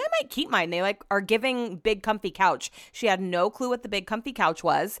 I think I might keep mine. They like are giving big comfy couch. She had no clue what the big comfy couch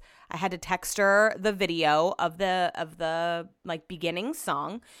was. I had to text her the video of the like beginning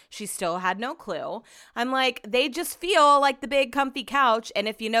song. She still had no clue. I'm like, they just feel like the big comfy couch. And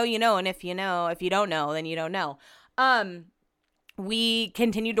if you know, you know. And if you don't know, then you don't know. We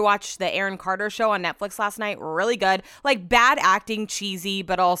continued to watch the Aaron Carter show on Netflix last night. Really good. Like bad acting, cheesy,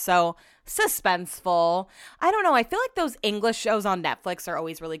 but also suspenseful. I don't know. I feel like those English shows on Netflix are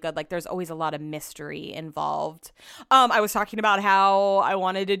always really good. Like there's always a lot of mystery involved. I was talking about how I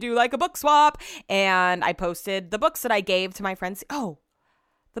wanted to do like a book swap and I posted the books that I gave to my friends. Oh,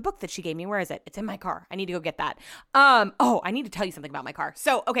 the book that she gave me, where is it? It's in my car. I need to go get that. I need to tell you something about my car.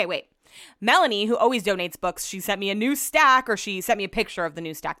 So, okay, wait. Melanie, who always donates books, she sent me a new stack, or she sent me a picture of the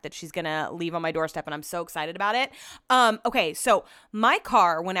new stack that she's going to leave on my doorstep, and I'm so excited about it. Okay, so my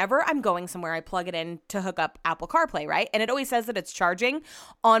car, whenever I'm going somewhere, I plug it in to hook up Apple CarPlay, right? And it always says that it's charging.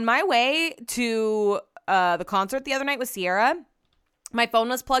 On my way to the concert the other night with Sierra, my phone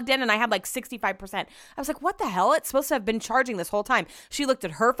was plugged in and I had like 65%. I was like, what the hell? It's supposed to have been charging this whole time. She looked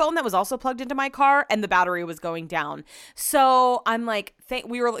at her phone that was also plugged into my car and the battery was going down. So I'm like,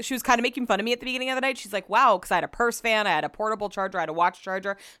 she was kind of making fun of me at the beginning of the night. She's like, wow, because I had a purse fan, I had a portable charger, I had a watch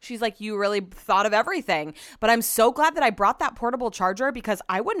charger. She's like, you really thought of everything. But I'm so glad that I brought that portable charger because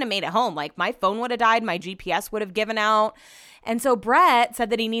I wouldn't have made it home. Like my phone would have died. My GPS would have given out. And so Brett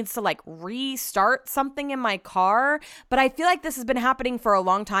said that he needs to like restart something in my car. But I feel like this has been happening for a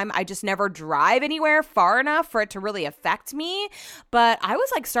long time. I just never drive anywhere far enough for it to really affect me. But I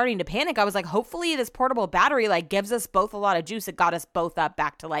was like starting to panic. I was like, hopefully this portable battery like gives us both a lot of juice. It got us both up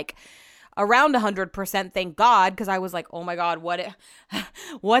back to like around 100%, thank God, because I was like, oh my God,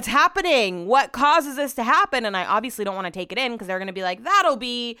 what's happening? What causes this to happen? And I obviously don't want to take it in because they're going to be like, that'll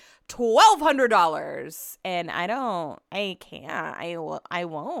be $1,200. And I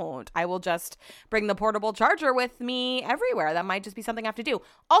won't. I will just bring the portable charger with me everywhere. That might just be something I have to do.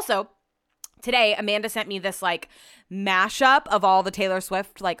 Also, today, Amanda sent me this like mashup of all the Taylor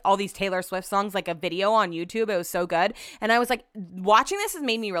Swift, like all these Taylor Swift songs, like a video on YouTube. It was so good. And I was like, watching this has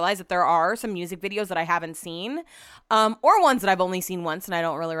made me realize that there are some music videos that I haven't seen, or ones that I've only seen once and I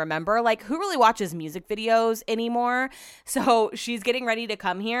don't really remember. Like, who really watches music videos anymore? So she's getting ready to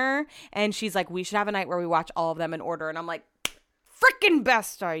come here and she's like, we should have a night where we watch all of them in order. And I'm like, freaking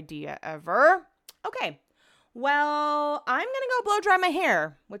best idea ever. Okay. Well, I'm going to go blow dry my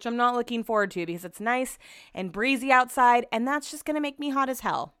hair, which I'm not looking forward to because it's nice and breezy outside, and that's just going to make me hot as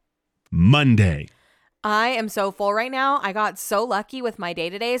hell. Monday. I am so full right now. I got so lucky with my day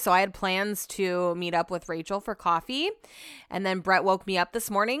today. So I had plans to meet up with Rachel for coffee. And then Brett woke me up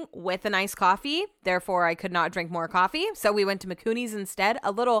this morning with a nice coffee. Therefore, I could not drink more coffee. So we went to McCooney's instead.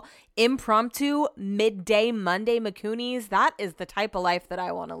 A little impromptu midday Monday McCooney's. That is the type of life that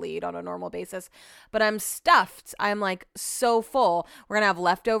I want to lead on a normal basis. But I'm stuffed. I'm like so full. We're going to have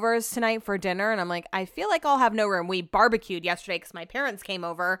leftovers tonight for dinner. And I'm like, I feel like I'll have no room. We barbecued yesterday because my parents came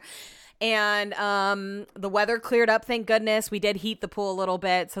over. And the weather cleared up, thank goodness. We did heat the pool a little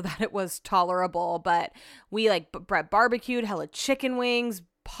bit so that it was tolerable. But we like Brett barbecued, hella chicken wings,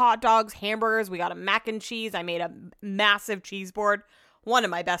 hot dogs, hamburgers. We got a mac and cheese. I made a massive cheese board. One of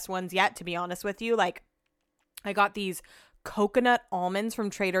my best ones yet, to be honest with you. Like, I got these coconut almonds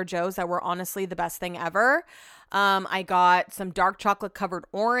from Trader Joe's that were honestly the best thing ever. I got some dark chocolate covered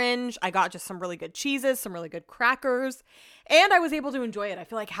orange. I got just some really good cheeses, some really good crackers, and I was able to enjoy it. I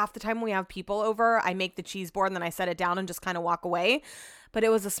feel like half the time when we have people over, I make the cheese board and then I set it down and just kind of walk away. But it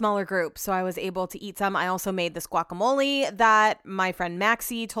was a smaller group, so I was able to eat some. I also made this guacamole that my friend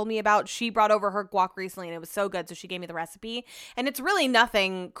Maxie told me about. She brought over her guac recently, and it was so good, so she gave me the recipe. And it's really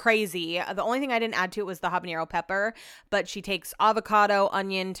nothing crazy. The only thing I didn't add to it was the habanero pepper, but she takes avocado,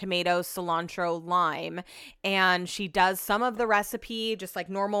 onion, tomatoes, cilantro, lime, and she does some of the recipe, just like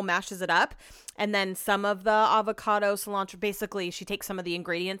normal, mashes it up, and then some of the avocado, cilantro, basically she takes some of the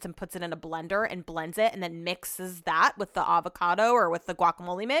ingredients and puts it in a blender and blends it, and then mixes that with the avocado or with the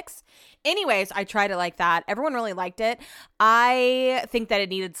guacamole mix. Anyways, I tried it like that. Everyone really liked it. I think that it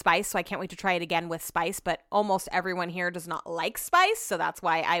needed spice, so I can't wait to try it again with spice, but almost everyone here does not like spice, so that's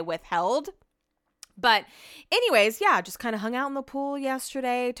why I withheld. But anyways, yeah, just kind of hung out in the pool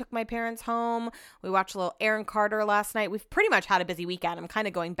yesterday, took my parents home. We watched a little Aaron Carter last night. We've pretty much had a busy weekend. I'm kind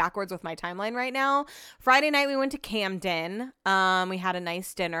of going backwards with my timeline right now. Friday night, we went to Camden. We had a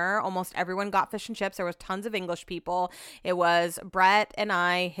nice dinner. Almost everyone got fish and chips. There was tons of English people. It was Brett and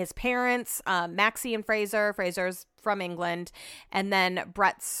I, his parents, Maxie and Fraser. Fraser's from England, and then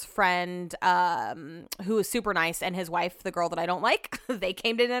Brett's friend, who is super nice, and his wife, the girl that I don't like. They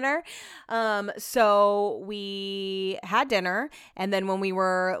came to dinner. So we had dinner, and then when we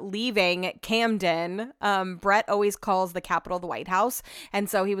were leaving Camden, Brett always calls the Capitol the White House, and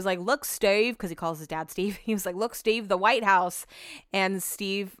so he was like, "Look, Steve," because he calls his dad Steve. He was like, "Look, Steve, the White House," and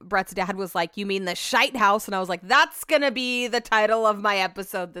Brett's dad was like, "You mean the Shite House?" And I was like, "That's gonna be the title of my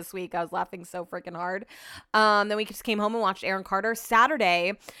episode this week." I was laughing so freaking hard. Then we just came home and watched Aaron Carter.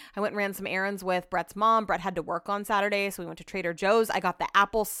 Saturday, I went and ran some errands with Brett's mom. Brett had to work on Saturday, so we went to Trader Joe's. I got the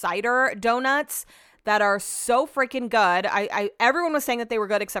apple cider donuts that are so freaking good. Everyone was saying that they were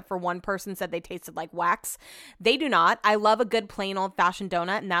good except for one person said they tasted like wax. They do not. I love a good plain old-fashioned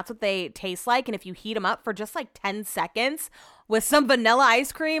donut, and that's what they taste like. And if you heat them up for just like 10 seconds with some vanilla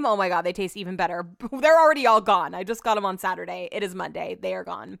ice cream, oh my God, they taste even better. They're already all gone. I just got them on Saturday. It is Monday. They are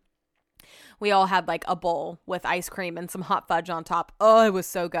gone. We all had like a bowl with ice cream and some hot fudge on top. Oh, it was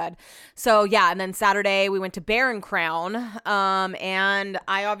so good. So yeah, and then Saturday we went to Bear and Crown, and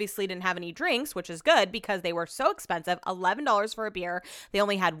I obviously didn't have any drinks, which is good because they were so expensive, $11 for a beer. They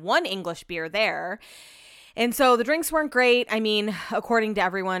only had one English beer there. And so the drinks weren't great. I mean, according to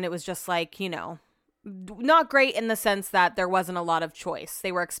everyone, it was just like, not great in the sense that there wasn't a lot of choice.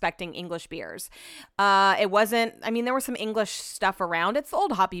 They were expecting English beers. There were some English stuff around. It's the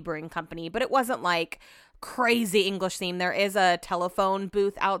Old Hoppy Brewing Company, but it wasn't like crazy English theme. There is a telephone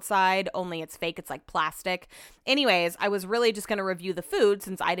booth outside, only it's fake. It's like plastic. Anyways, I was really just going to review the food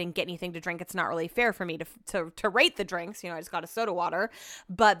since I didn't get anything to drink. It's not really fair for me to rate the drinks. I just got a soda water,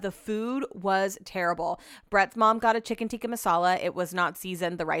 but the food was terrible. Brett's mom got a chicken tikka masala. It was not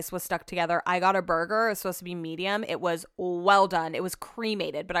seasoned. The rice was stuck together. I got a burger. It was supposed to be medium. It was well done. It was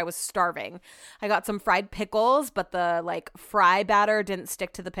cremated, but I was starving. I got some fried pickles, but the fry batter didn't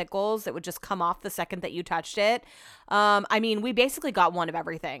stick to the pickles. It would just come off the second that you touched it. We basically got one of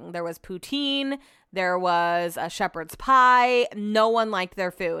everything. There was poutine. There was a shepherd's pie. No one liked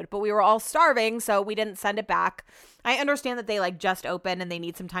their food, but we were all starving, so we didn't send it back. I understand that they just opened and they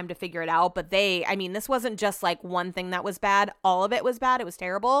need some time to figure it out, but this wasn't just one thing that was bad. All of it was bad. It was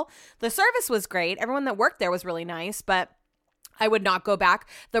terrible. The service was great. Everyone that worked there was really nice, but I would not go back.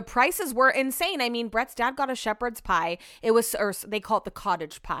 The prices were insane. Brett's dad got a shepherd's pie. They call it the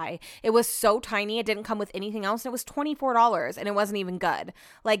cottage pie. It was so tiny. It didn't come with anything else. And it was $24 and it wasn't even good.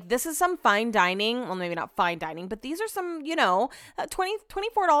 This is some fine dining. Well, maybe not fine dining, but these are some,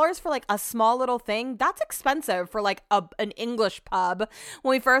 $24 for a small little thing. That's expensive for an English pub.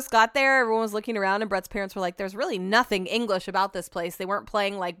 When we first got there, everyone was looking around and Brett's parents were like, there's really nothing English about this place. They weren't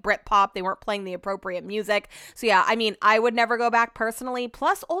playing Britpop. They weren't playing the appropriate music. So yeah, I would never go back personally.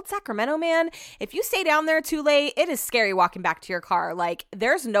 Plus, old Sacramento, man, if you stay down there too late, it is scary walking back to your car.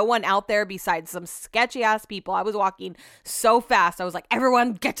 There's no one out there besides some sketchy ass people. I was walking so fast. I was like,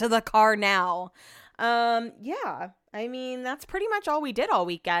 everyone get to the car now. That's pretty much all we did all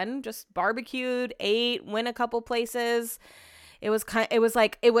weekend. Just barbecued, ate, went a couple places. It was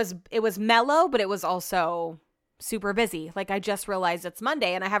mellow, but it was also super busy. I just realized it's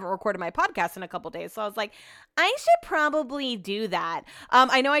Monday and I haven't recorded my podcast in a couple days. So I was like, I should probably do that.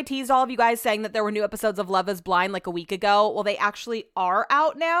 I know I teased all of you guys saying that there were new episodes of Love is Blind a week ago. Well, they actually are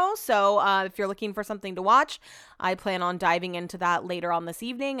out now. So if you're looking for something to watch, I plan on diving into that later on this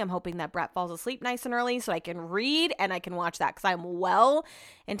evening. I'm hoping that Brett falls asleep nice and early so I can read and I can watch that because I'm well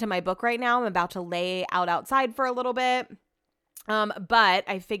into my book right now. I'm about to lay out outside for a little bit. But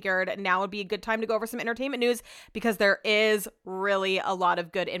I figured now would be a good time to go over some entertainment news because there is really a lot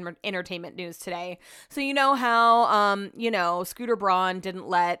of good entertainment news today. So you know how, Scooter Braun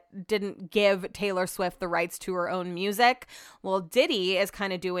didn't give Taylor Swift the rights to her own music. Well, Diddy is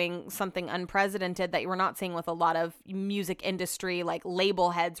kind of doing something unprecedented that we're not seeing with a lot of music industry,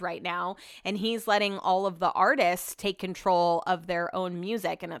 label heads right now. And he's letting all of the artists take control of their own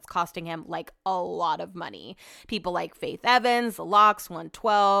music. And it's costing him a lot of money. People like Faith Evans, The Lox,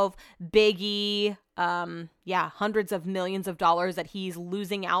 112, Biggie, hundreds of millions of dollars that he's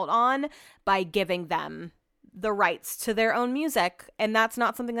losing out on by giving them the rights to their own music. And that's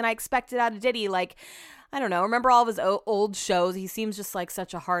not something that I expected out of Diddy. I don't know, remember all of his old shows. He seems just like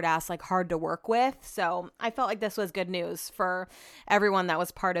such a hard ass, like hard to work with. So I felt like this was good news for everyone that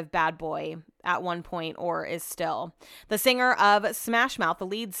was part of Bad Boy at one point or is still. The singer of Smash Mouth, the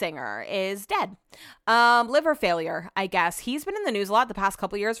lead singer, is dead. Liver failure, I guess. He's been in the news a lot the past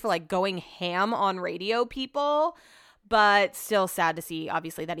couple years for like going ham on radio people. But still sad to see,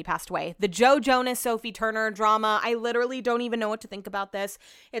 obviously, that he passed away. The Joe Jonas, Sophie Turner drama. I literally don't even know what to think about this.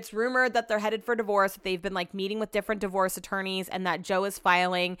 It's rumored that they're headed for divorce. They've been like meeting with different divorce attorneys and that Joe is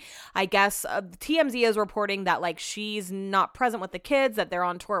filing. I guess TMZ is reporting that like she's not present with the kids, that they're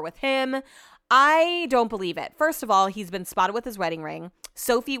on tour with him. I don't believe it. First of all, he's been spotted with his wedding ring.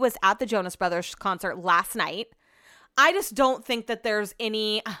 Sophie was at the Jonas Brothers concert last night. I just don't think that there's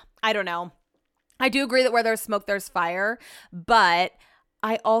any, I don't know. I do agree that where there's smoke, there's fire, but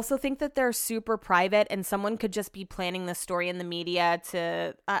I also think that they're super private and someone could just be planning this story in the media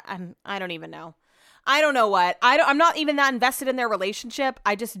to, I don't even know. I don't know what. I'm not even that invested in their relationship.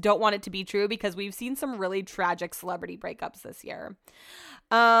 I just don't want it to be true because we've seen some really tragic celebrity breakups this year.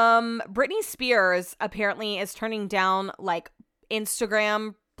 Britney Spears apparently is turning down like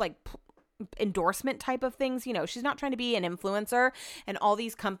Instagram, like endorsement type of things. You know, she's not trying to be an influencer and all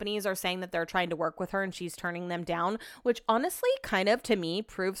these companies are saying that they're trying to work with her and she's turning them down, which honestly kind of to me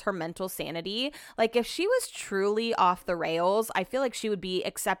proves her mental sanity. Like if she was truly off the rails, I feel like she would be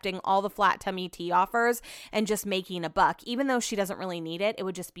accepting all the flat tummy tea offers and just making a buck. Even though she doesn't really need it, it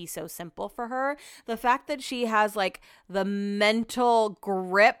would just be so simple for her. The fact that she has like the mental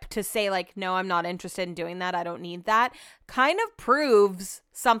grip to say like, no, I'm not interested in doing that, I don't need that, kind of proves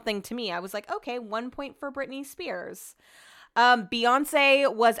something to me. I was like, okay, 1 point for Britney Spears.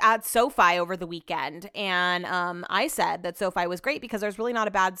 Beyonce was at SoFi over the weekend, and I said that SoFi was great because there's really not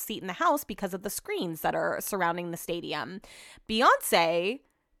a bad seat in the house because of the screens that are surrounding the stadium. Beyonce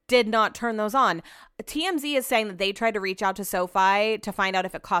did not turn those on. TMZ is saying that they tried to reach out to SoFi to find out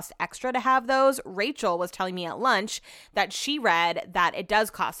if it cost extra to have those. Rachel was telling me at lunch that she read that it does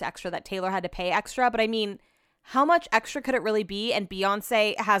cost extra, that Taylor had to pay extra, but I mean, how much extra could it really be? And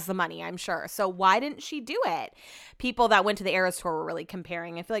Beyonce has the money, I'm sure. So why didn't she do it? People that went to the Eras tour were really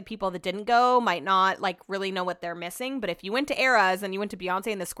comparing. I feel like people that didn't go might not like really know what they're missing. But if you went to Eras and you went to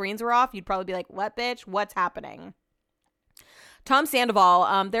Beyonce and the screens were off, you'd probably be like, what, bitch? What's happening? Tom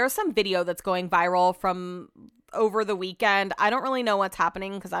Sandoval, there's some video that's going viral from over the weekend. I don't really know what's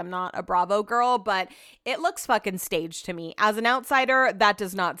happening because I'm not a Bravo girl, but it looks fucking staged to me. As an outsider, that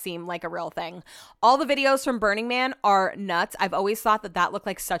does not seem like a real thing. All the videos from Burning Man are nuts. I've always thought that that looked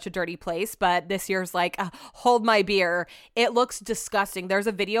like such a dirty place, but this year's like, hold my beer. It looks disgusting. There's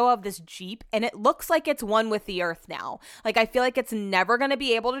a video of this Jeep and it looks like it's one with the earth now. Like I feel like it's never going to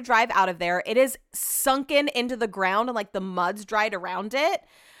be able to drive out of there. It is sunken into the ground and like the mud's dried around it.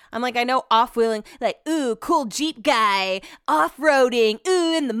 I'm like, I know off-wheeling, like, ooh, cool Jeep guy, off-roading,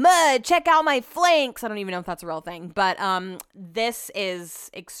 ooh, in the mud, check out my flanks. I don't even know if that's a real thing, but this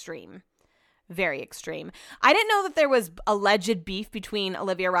is extreme. Very extreme. I didn't know that there was alleged beef between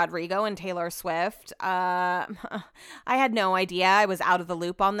Olivia Rodrigo and Taylor Swift. I had no idea. I was out of the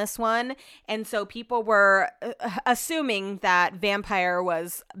loop on this one. And so people were assuming that Vampire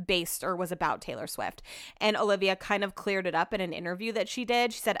was based or was about Taylor Swift. And Olivia kind of cleared it up in an interview that she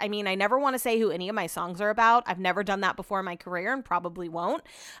did. She said, I mean, I never want to say who any of my songs are about. I've never done that before in my career and probably won't.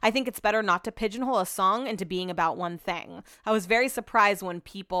 I think it's better not to pigeonhole a song into being about one thing. I was very surprised when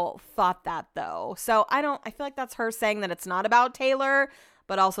people thought that though. So I feel like that's her saying that it's not about Taylor,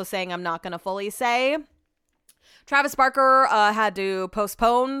 but also saying I'm not going to fully say. Travis Barker had to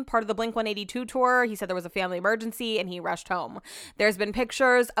postpone part of the Blink-182 tour. He said there was a family emergency and he rushed home. There's been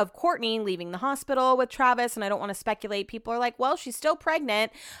pictures of Courtney leaving the hospital with Travis, and I don't want to speculate. People are like, well, she's still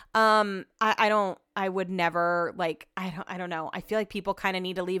pregnant. I would never, like, I don't know. I feel like people kind of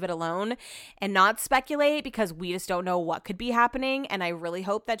need to leave it alone and not speculate because we just don't know what could be happening. And I really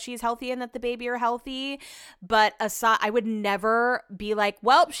hope that she's healthy and that the baby are healthy. But aside, I would never be like,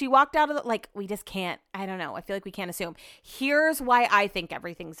 well, she walked out of the, like, we just can't. I don't know. I feel like we can't assume. Here's why I think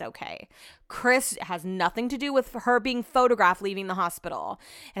everything's okay. Kris has nothing to do with her being photographed leaving the hospital.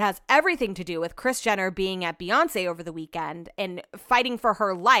 It has everything to do with Kris Jenner being at Beyonce over the weekend and fighting for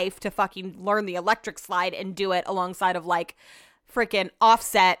her life to fucking learn the electric slide and do it alongside of like freaking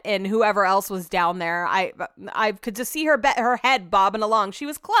Offset and whoever else was down there. I could just see her head bobbing along. She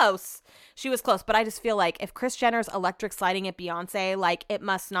was close, but I just feel like if Kris Jenner's electric sliding at Beyonce, like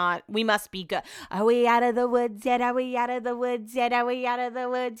we must be good. Are we out of the woods yet? Are we out of the woods yet? Are we out of the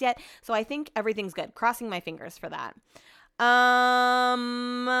woods yet? So I think everything's good. Crossing my fingers for that. Kevin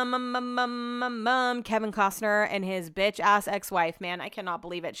Costner and his bitch ass ex-wife, man, I cannot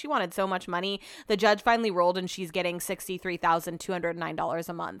believe it. She wanted so much money. The judge finally ruled and she's getting $63,209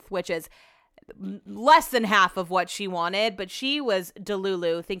 a month, which is less than half of what she wanted, but she was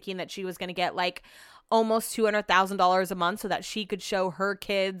delulu thinking that she was going to get like almost $200,000 a month so that she could show her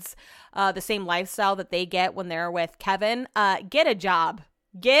kids the same lifestyle that they get when they're with Kevin. Get a job.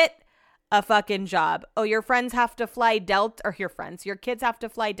 Get a fucking job. Oh, your friends have to fly Delta, or your kids have to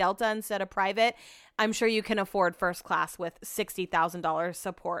fly Delta instead of private. I'm sure you can afford first class with $60,000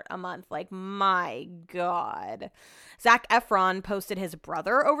 support a month. Like, my God. Zac Efron posted his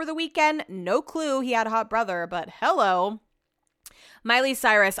brother over the weekend. No clue he had a hot brother, but hello. Miley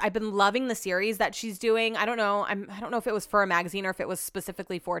Cyrus, I've been loving the series that she's doing. I don't know if it was for a magazine or if it was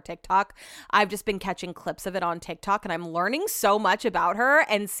specifically for TikTok. I've just been catching clips of it on TikTok and I'm learning so much about her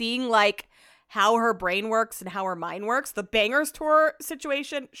and seeing like how her brain works and how her mind works. The Bangers tour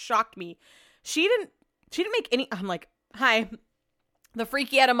situation shocked me. She didn't make any. I'm like, hi, the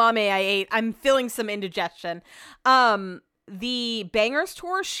freaky edamame I ate. I'm feeling some indigestion. The Bangers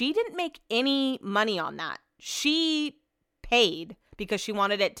tour, she didn't make any money on that. She paid because she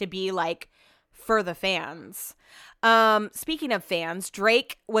wanted it to be like for the fans. Speaking of fans,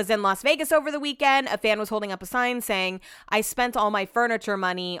 Drake was in Las Vegas over the weekend. A fan was holding up a sign saying, I spent all my furniture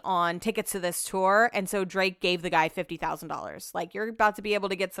money on tickets to this tour. And so Drake gave the guy $50,000. Like, you're about to be able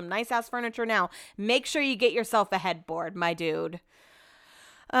to get some nice ass furniture now. Make sure you get yourself a headboard, my dude.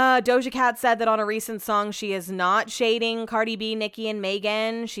 Doja Cat said that on a recent song, she is not shading Cardi B, Nicki, and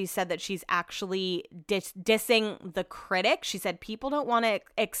Megan. She said that she's actually dissing the critic. She said people don't want to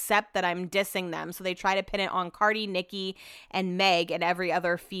accept that I'm dissing them, so they try to pin it on Cardi, Nicki, and Meg and every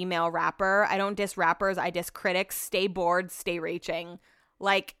other female rapper. I don't diss rappers, I diss critics. Stay bored, stay reaching.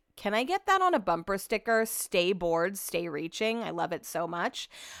 Like, can I get that on a bumper sticker? Stay bored, stay reaching. I love it so much.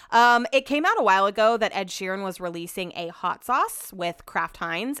 It came out a while ago that Ed Sheeran was releasing a hot sauce with Kraft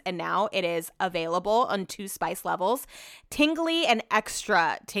Heinz, and now it is available on 2 spice levels, tingly and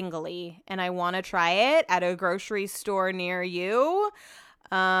extra tingly. And I want to try it at a grocery store near you.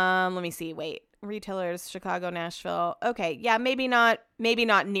 Let me see. Wait. Retailers, Chicago, Nashville. Okay, yeah, maybe not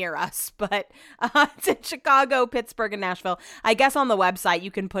near us, but it's in Chicago, Pittsburgh, and Nashville. I guess on the website you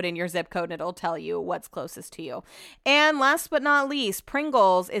can put in your zip code and it'll tell you what's closest to you. And last but not least,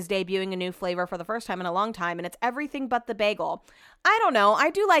 Pringles is debuting a new flavor for the first time in a long time, and it's everything but the bagel. I don't know. I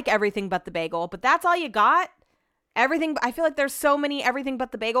do like everything but the bagel, but that's all you got? Everything. I feel like there's so many everything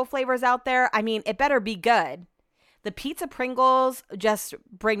but the bagel flavors out there. I mean, it better be good. The pizza Pringles just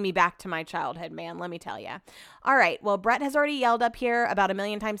bring me back to my childhood, man, let me tell you. All right, well, Brett has already yelled up here about 1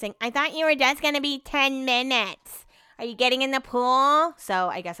 million times saying, I thought you were just going to be 10 minutes. Are you getting in the pool? So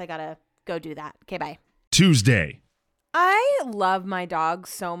I guess I got to go do that. Okay, bye. Tuesday. I love my dog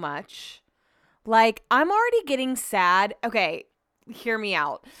so much. Like, I'm already getting sad. Okay, hear me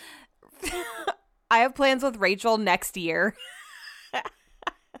out. I have plans with Rachel next year.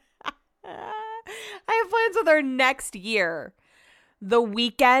 I have plans with her next year, the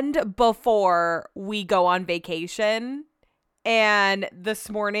weekend before we go on vacation. And this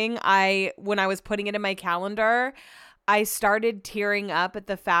morning, when I was putting it in my calendar, I started tearing up at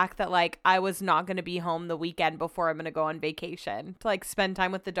the fact that like I was not going to be home the weekend before I'm going to go on vacation to like spend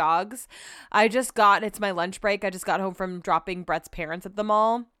time with the dogs. It's my lunch break. I just got home from dropping Brett's parents at the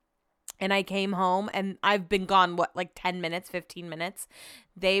mall. And I came home and I've been gone, 10 minutes, 15 minutes.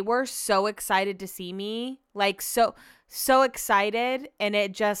 They were so excited to see me, like so excited. And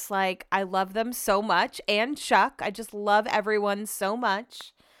it just like, I love them so much. And Chuck, I just love everyone so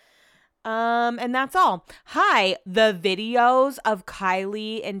much. And that's all. Hi, the videos of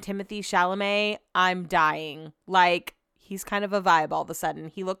Kylie and Timothée Chalamet, I'm dying. Like, he's kind of a vibe all of a sudden.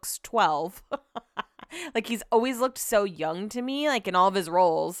 He looks 12. Like, he's always looked so young to me, like in all of his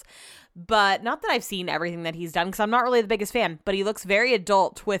roles. But not that I've seen everything that he's done, because I'm not really the biggest fan. But he looks very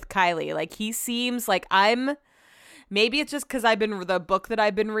adult with Kylie. Like, he seems like maybe it's just because the book that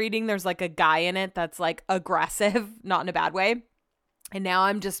I've been reading, there's like a guy in it that's like aggressive, not in a bad way. And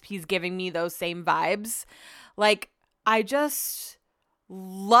now he's giving me those same vibes. Like, I just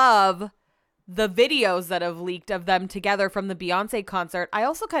love the videos that have leaked of them together from the Beyonce concert. I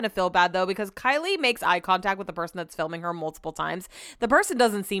also kind of feel bad though, because Kylie makes eye contact with the person that's filming her multiple times. The person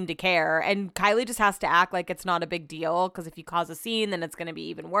doesn't seem to care. And Kylie just has to act like it's not a big deal, because if you cause a scene, then it's going to be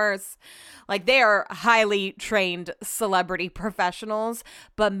even worse. Like, they are highly trained celebrity professionals.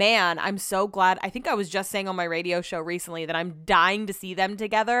 But man, I'm so glad. I think I was just saying on my radio show recently that I'm dying to see them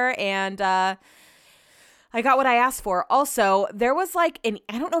together. And, I got what I asked for. Also, there was like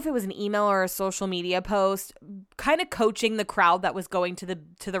I don't know if it was an email or a social media post kind of coaching the crowd that was going to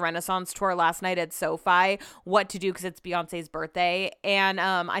the Renaissance tour last night at SoFi what to do because it's Beyonce's birthday. And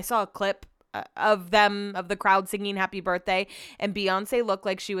I saw a clip of the crowd singing happy birthday, and Beyonce looked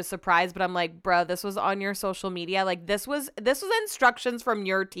like she was surprised, but I'm like, bruh, this was on your social media. Like this was instructions from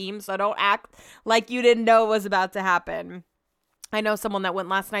your team, so don't act like you didn't know it was about to happen. I know someone that went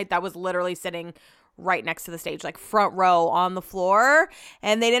last night that was literally sitting right next to the stage, like front row on the floor,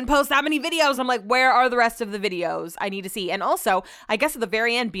 and they didn't post that many videos. I'm like, where are the rest of the videos? I need to see. And also, I guess at the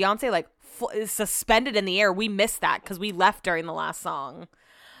very end, Beyonce like is suspended in the air. We missed that because we left during the last song.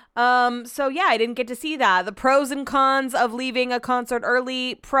 So yeah, I didn't get to see that. The pros and cons of leaving a concert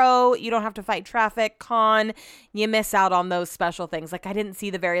early. Pro, you don't have to fight traffic. Con, you miss out on those special things. Like I didn't see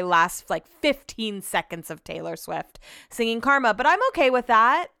the very last like 15 seconds of Taylor Swift singing Karma, but I'm okay with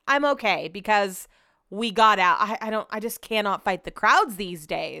that. I'm okay because we got out. I just cannot fight the crowds these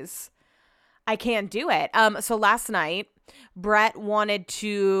days. I can't do it. So last night, Brett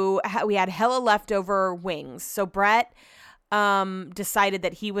we had hella leftover wings. So Brett decided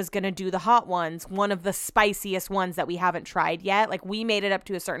that he was going to do the hot ones, one of the spiciest ones that we haven't tried yet. Like we made it up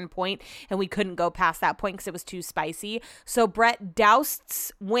to a certain point and we couldn't go past that point because it was too spicy. So Brett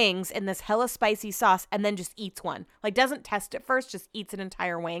doused wings in this hella spicy sauce and then just eats one. Like doesn't test it first, just eats an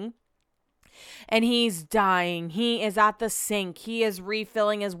entire wing. And he's dying. He is at the sink. He is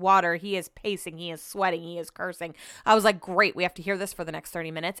refilling his water. He is pacing. He is sweating. He is cursing. I was like, great. We have to hear this for the next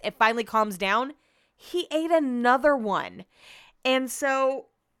 30 minutes. It finally calms down. He ate another one. And so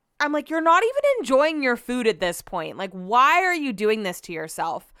I'm like, you're not even enjoying your food at this point. Like, why are you doing this to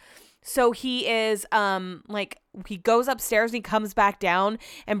yourself? So he is he goes upstairs and he comes back down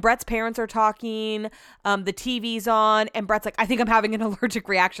and Brett's parents are talking. The TV's on and Brett's like, I think I'm having an allergic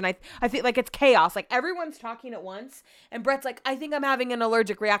reaction. I feel like it's chaos. Like everyone's talking at once and Brett's like, I think I'm having an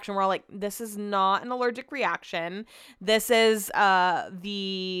allergic reaction. We're all like, this is not an allergic reaction. This is what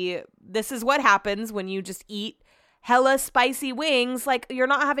happens when you just eat hella spicy wings. Like you're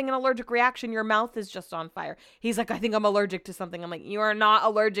not having an allergic reaction. Your mouth is just on fire. He's like, I think I'm allergic to something. I'm like, you are not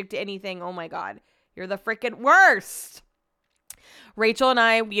allergic to anything. Oh my God. You're the freaking worst. Rachel and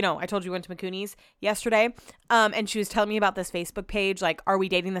I told you we went to McCooney's yesterday. And she was telling me about this Facebook page. Like, are we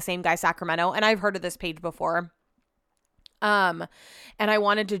dating the same guy, Sacramento? And I've heard of this page before. And I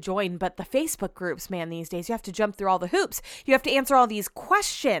wanted to join, but the Facebook groups, man, these days, you have to jump through all the hoops. You have to answer all these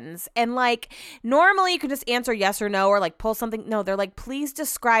questions. And like, normally you can just answer yes or no, or like pull something. No, they're like, please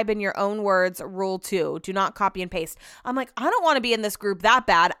describe in your own words, rule 2, do not copy and paste. I'm like, I don't want to be in this group that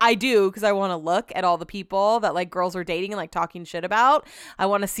bad. I do, because I want to look at all the people that like girls are dating and like talking shit about. I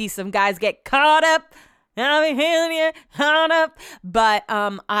want to see some guys get caught up. But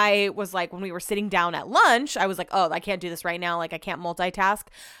I was like, when we were sitting down at lunch, I was like, oh, I can't do this right now. Like I can't multitask.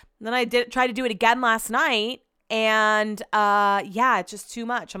 And then I did try to do it again last night. And it's just too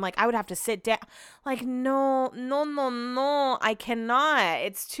much. I'm like, I would have to sit down. Like, no, I cannot.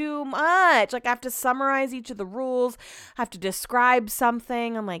 It's too much. Like I have to summarize each of the rules. I have to describe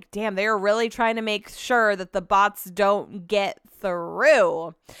something. I'm like, damn, they're really trying to make sure that the bots don't get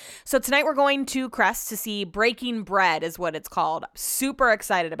through. So tonight we're going to Crest to see Breaking Bread is what it's called. Super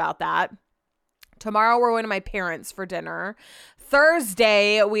excited about that. Tomorrow we're going to my parents for dinner.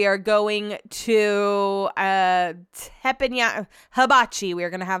 Thursday we are going to hibachi. We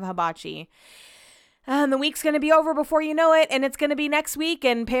are going to have hibachi. And the week's going to be over before you know it, and it's going to be next week,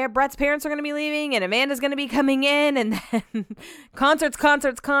 and Brett's parents are going to be leaving, and Amanda's going to be coming in, and then concerts.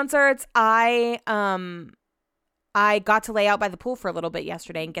 I got to lay out by the pool for a little bit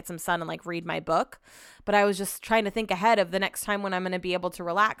yesterday and get some sun and like read my book. But I was just trying to think ahead of the next time when I'm going to be able to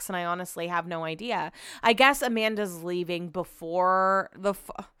relax. And I honestly have no idea. I guess Amanda's leaving before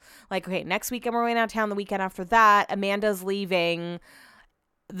next weekend we're going out of town. The weekend after that, Amanda's leaving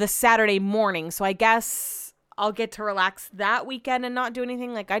the Saturday morning. So I guess I'll get to relax that weekend and not do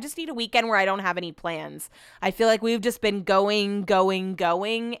anything. Like I just need a weekend where I don't have any plans. I feel like we've just been going.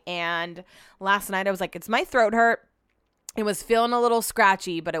 And last night I was like, it's my throat hurt. It was feeling a little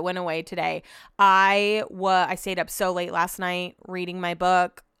scratchy, but it went away today. I stayed up so late last night reading my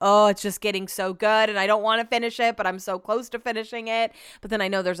book. Oh, it's just getting so good. And I don't want to finish it, but I'm so close to finishing it. But then I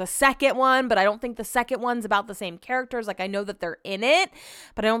know there's a second one, but I don't think the second one's about the same characters. Like I know that they're in it,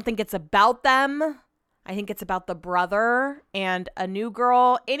 but I don't think it's about them. I think it's about the brother and a new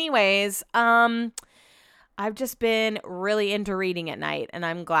girl. Anyways, I I've just been really into reading at night, and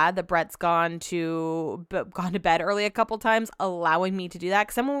I'm glad that Brett's gone to bed early a couple times, allowing me to do that.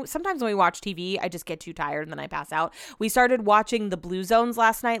 Because sometimes when we watch TV, I just get too tired and then I pass out. We started watching the Blue Zones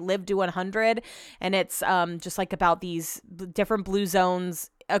last night, Live to 100, and it's just like about these different blue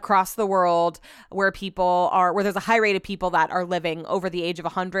zones across the world where there's a high rate of people that are living over the age of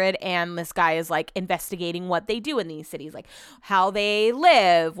 100, and this guy is like investigating what they do in these cities, like how they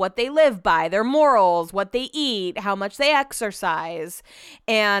live, what they live by, their morals, what they eat, how much they exercise.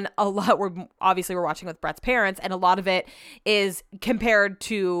 And a lot, we're watching with Brett's parents, and a lot of it is compared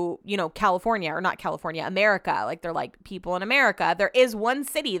to, California, or not California, America. Like they're like people in America. There is one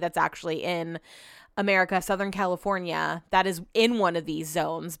city that's actually in America, Southern California, that is in one of these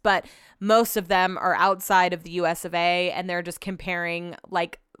zones, but most of them are outside of the US of A, and they're just comparing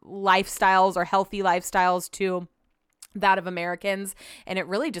like lifestyles or healthy lifestyles to that of Americans, and it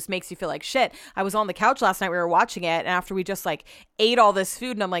really just makes you feel like shit. I was on the couch last night, we were watching it, and after we just like ate all this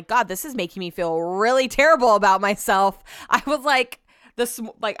food, and I'm like, God, this is making me feel really terrible about myself. I was like,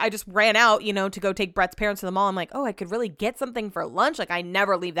 I just ran out, to go take Brett's parents to the mall. I'm like, oh, I could really get something for lunch. Like, I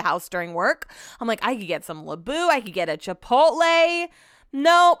never leave the house during work. I'm like, I could get some Labu. I could get a Chipotle.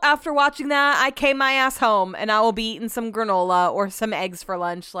 No, after watching that, I came my ass home, and I will be eating some granola or some eggs for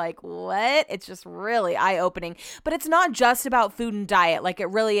lunch. Like, what? It's just really eye-opening. But it's not just about food and diet. Like, it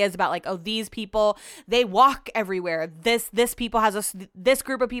really is about like, oh, these people, they walk everywhere. This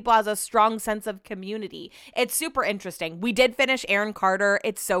group of people has a strong sense of community. It's super interesting. We did finish Aaron Carter.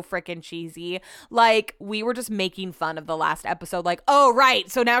 It's so freaking cheesy. Like, we were just making fun of the last episode. Like, oh,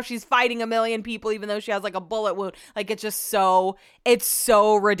 right. So now she's fighting a million people, even though she has like a bullet wound. Like, it's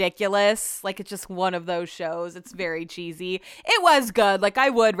so ridiculous. Like, it's just one of those shows. It's very cheesy. It was good. Like, I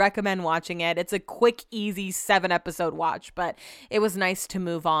would recommend watching it. It's a quick, easy 7-episode watch, but it was nice to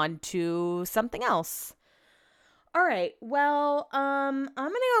move on to something else. All right. Well, I'm going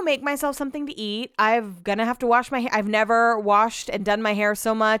to go make myself something to eat. I'm going to have to wash my hair. I've never washed and done my hair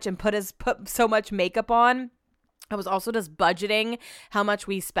so much and put so much makeup on. I was also just budgeting how much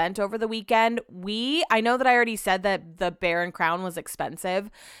we spent over the weekend. I know that I already said that the Bear and Crown was expensive.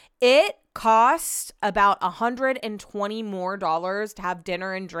 It cost about $120 more to have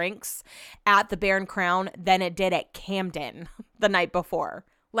dinner and drinks at the Bear and Crown than it did at Camden the night before.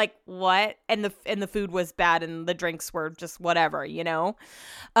 Like, what? And the food was bad and the drinks were just whatever,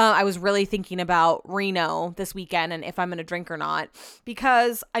 I was really thinking about Reno this weekend and if I'm going to drink or not,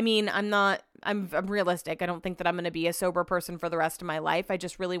 because I'm realistic. I don't think that I'm going to be a sober person for the rest of my life. I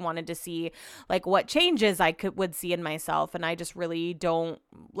just really wanted to see like what changes I would see in myself. And I just really don't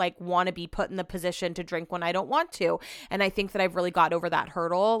want to be put in the position to drink when I don't want to. And I think that I've really got over that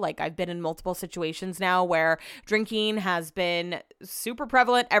hurdle. Like, I've been in multiple situations now where drinking has been super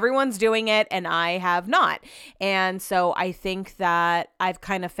prevalent. Everyone's doing it and I have not. And so I think that I've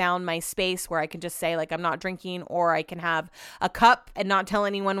kind of found my space where I can just say like, I'm not drinking, or I can have a cup and not tell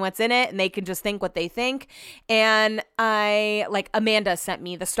anyone what's in it, and they can just think what they think. And Amanda sent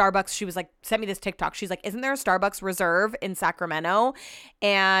me the Starbucks. She was like, sent me this TikTok. She's like, isn't there a Starbucks Reserve in Sacramento?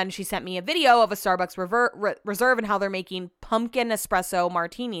 And she sent me a video of a Starbucks Reserve and how they're making pumpkin espresso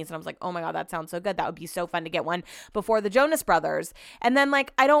martinis. And I was like, oh my God, that sounds so good. That would be so fun to get one before the Jonas Brothers. And then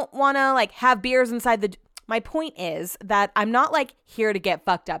I don't want to have beers inside my point is that I'm not here to get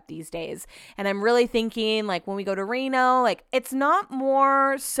fucked up these days. And I'm really thinking when we go to Reno, it's not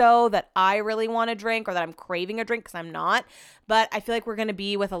more so that I really want to drink or that I'm craving a drink, because I'm not, but I feel like we're going to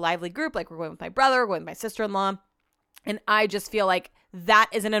be with a lively group. We're going with my brother, we're going with my sister-in-law. And I just feel like that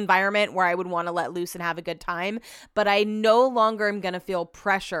is an environment where I would want to let loose and have a good time. But I no longer am going to feel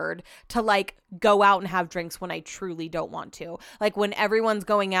pressured to go out and have drinks when I truly don't want to. When everyone's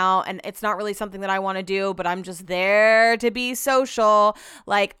going out and it's not really something that I want to do, but I'm just there to be social.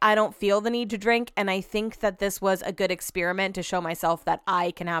 I don't feel the need to drink. And I think that this was a good experiment to show myself that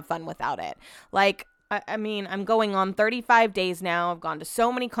I can have fun without it. I'm going on 35 days now. I've gone to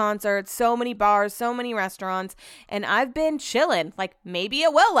so many concerts, so many bars, so many restaurants, and I've been chilling. Maybe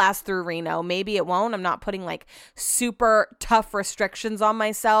it will last through Reno. Maybe it won't. I'm not putting super tough restrictions on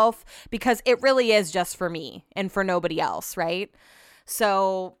myself, because it really is just for me and for nobody else, right?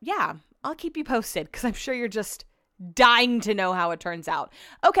 So yeah, I'll keep you posted, because I'm sure you're just dying to know how it turns out.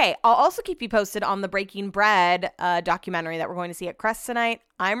 Okay, I'll also keep you posted on the Breaking Bread documentary that we're going to see at Crest tonight.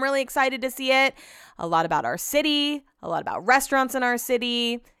 I'm really excited to see it. A lot about our city, a lot about restaurants in our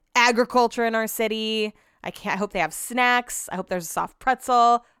city, agriculture in our city. I hope they have snacks. I hope there's a soft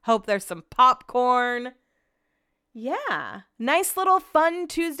pretzel. Hope there's some popcorn. Yeah, nice little fun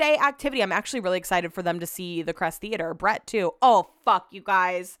Tuesday activity. I'm actually really excited for them to see the Crest Theater. Brett too. Oh, fuck, you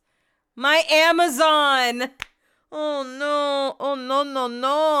guys. My Amazon. Oh, no. Oh, no, no,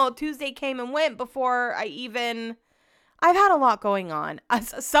 no. Tuesday came and went before I've had a lot going on.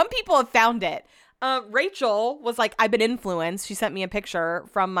 Some people have found it. Rachel was like, I've been influenced. She sent me a picture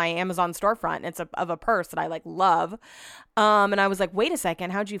from my Amazon storefront. It's of a purse that I like love. And I was like, wait a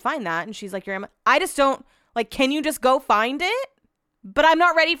second, how'd you find that? And she's like, I just don't like, can you just go find it? But I'm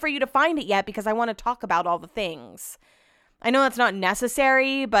not ready for you to find it yet because I want to talk about all the things. I know that's not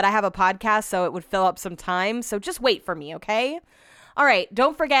necessary, but I have a podcast, so it would fill up some time. So just wait for me, okay? All right.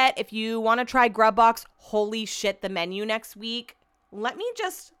 Don't forget, if you want to try Grubbox, holy shit, the menu next week.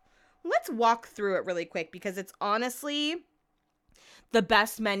 Let's walk through it really quick because it's honestly the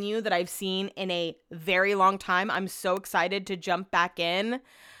best menu that I've seen in a very long time. I'm so excited to jump back in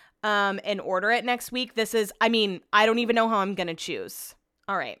and order it next week. I don't even know how I'm going to choose.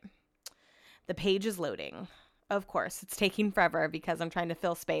 All right. The page is loading. Of course, it's taking forever because I'm trying to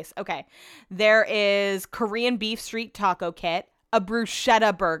fill space. Okay. There is Korean beef street taco kit, a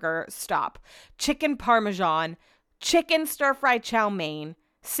bruschetta burger, chicken parmesan, chicken stir-fried chow mein,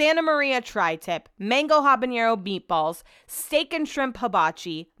 Santa Maria tri-tip, mango habanero meatballs, steak and shrimp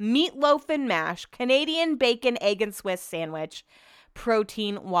hibachi, meatloaf and mash, Canadian bacon, egg and Swiss sandwich,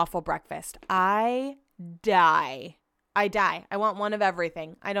 protein waffle breakfast. I die. I want one of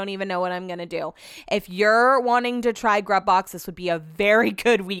everything. I don't even know what I'm going to do. If you're wanting to try Grubbox, this would be a very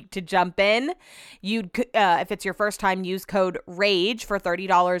good week to jump in. If it's your first time, use code RAGE for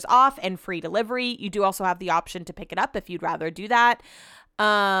 $30 off and free delivery. You do also have the option to pick it up if you'd rather do that.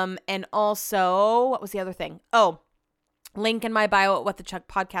 And also, what was the other thing? Oh, link in my bio at What the Chuck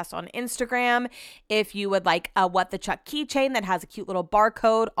podcast on Instagram. If you would like a What the Chuck keychain that has a cute little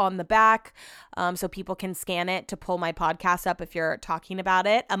barcode on the back, so people can scan it to pull my podcast up if you're talking about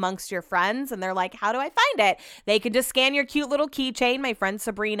it amongst your friends and they're like, how do I find it? They can just scan your cute little keychain. My friend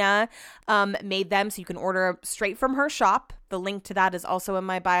Sabrina made them so you can order straight from her shop. The link to that is also in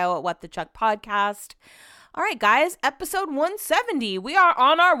my bio at What the Chuck podcast. All right, guys, episode 170. We are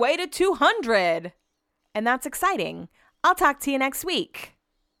on our way to 200. And that's exciting. I'll talk to you next week.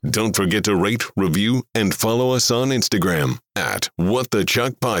 Don't forget to rate, review, and follow us on Instagram at What the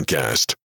Chuck Podcast.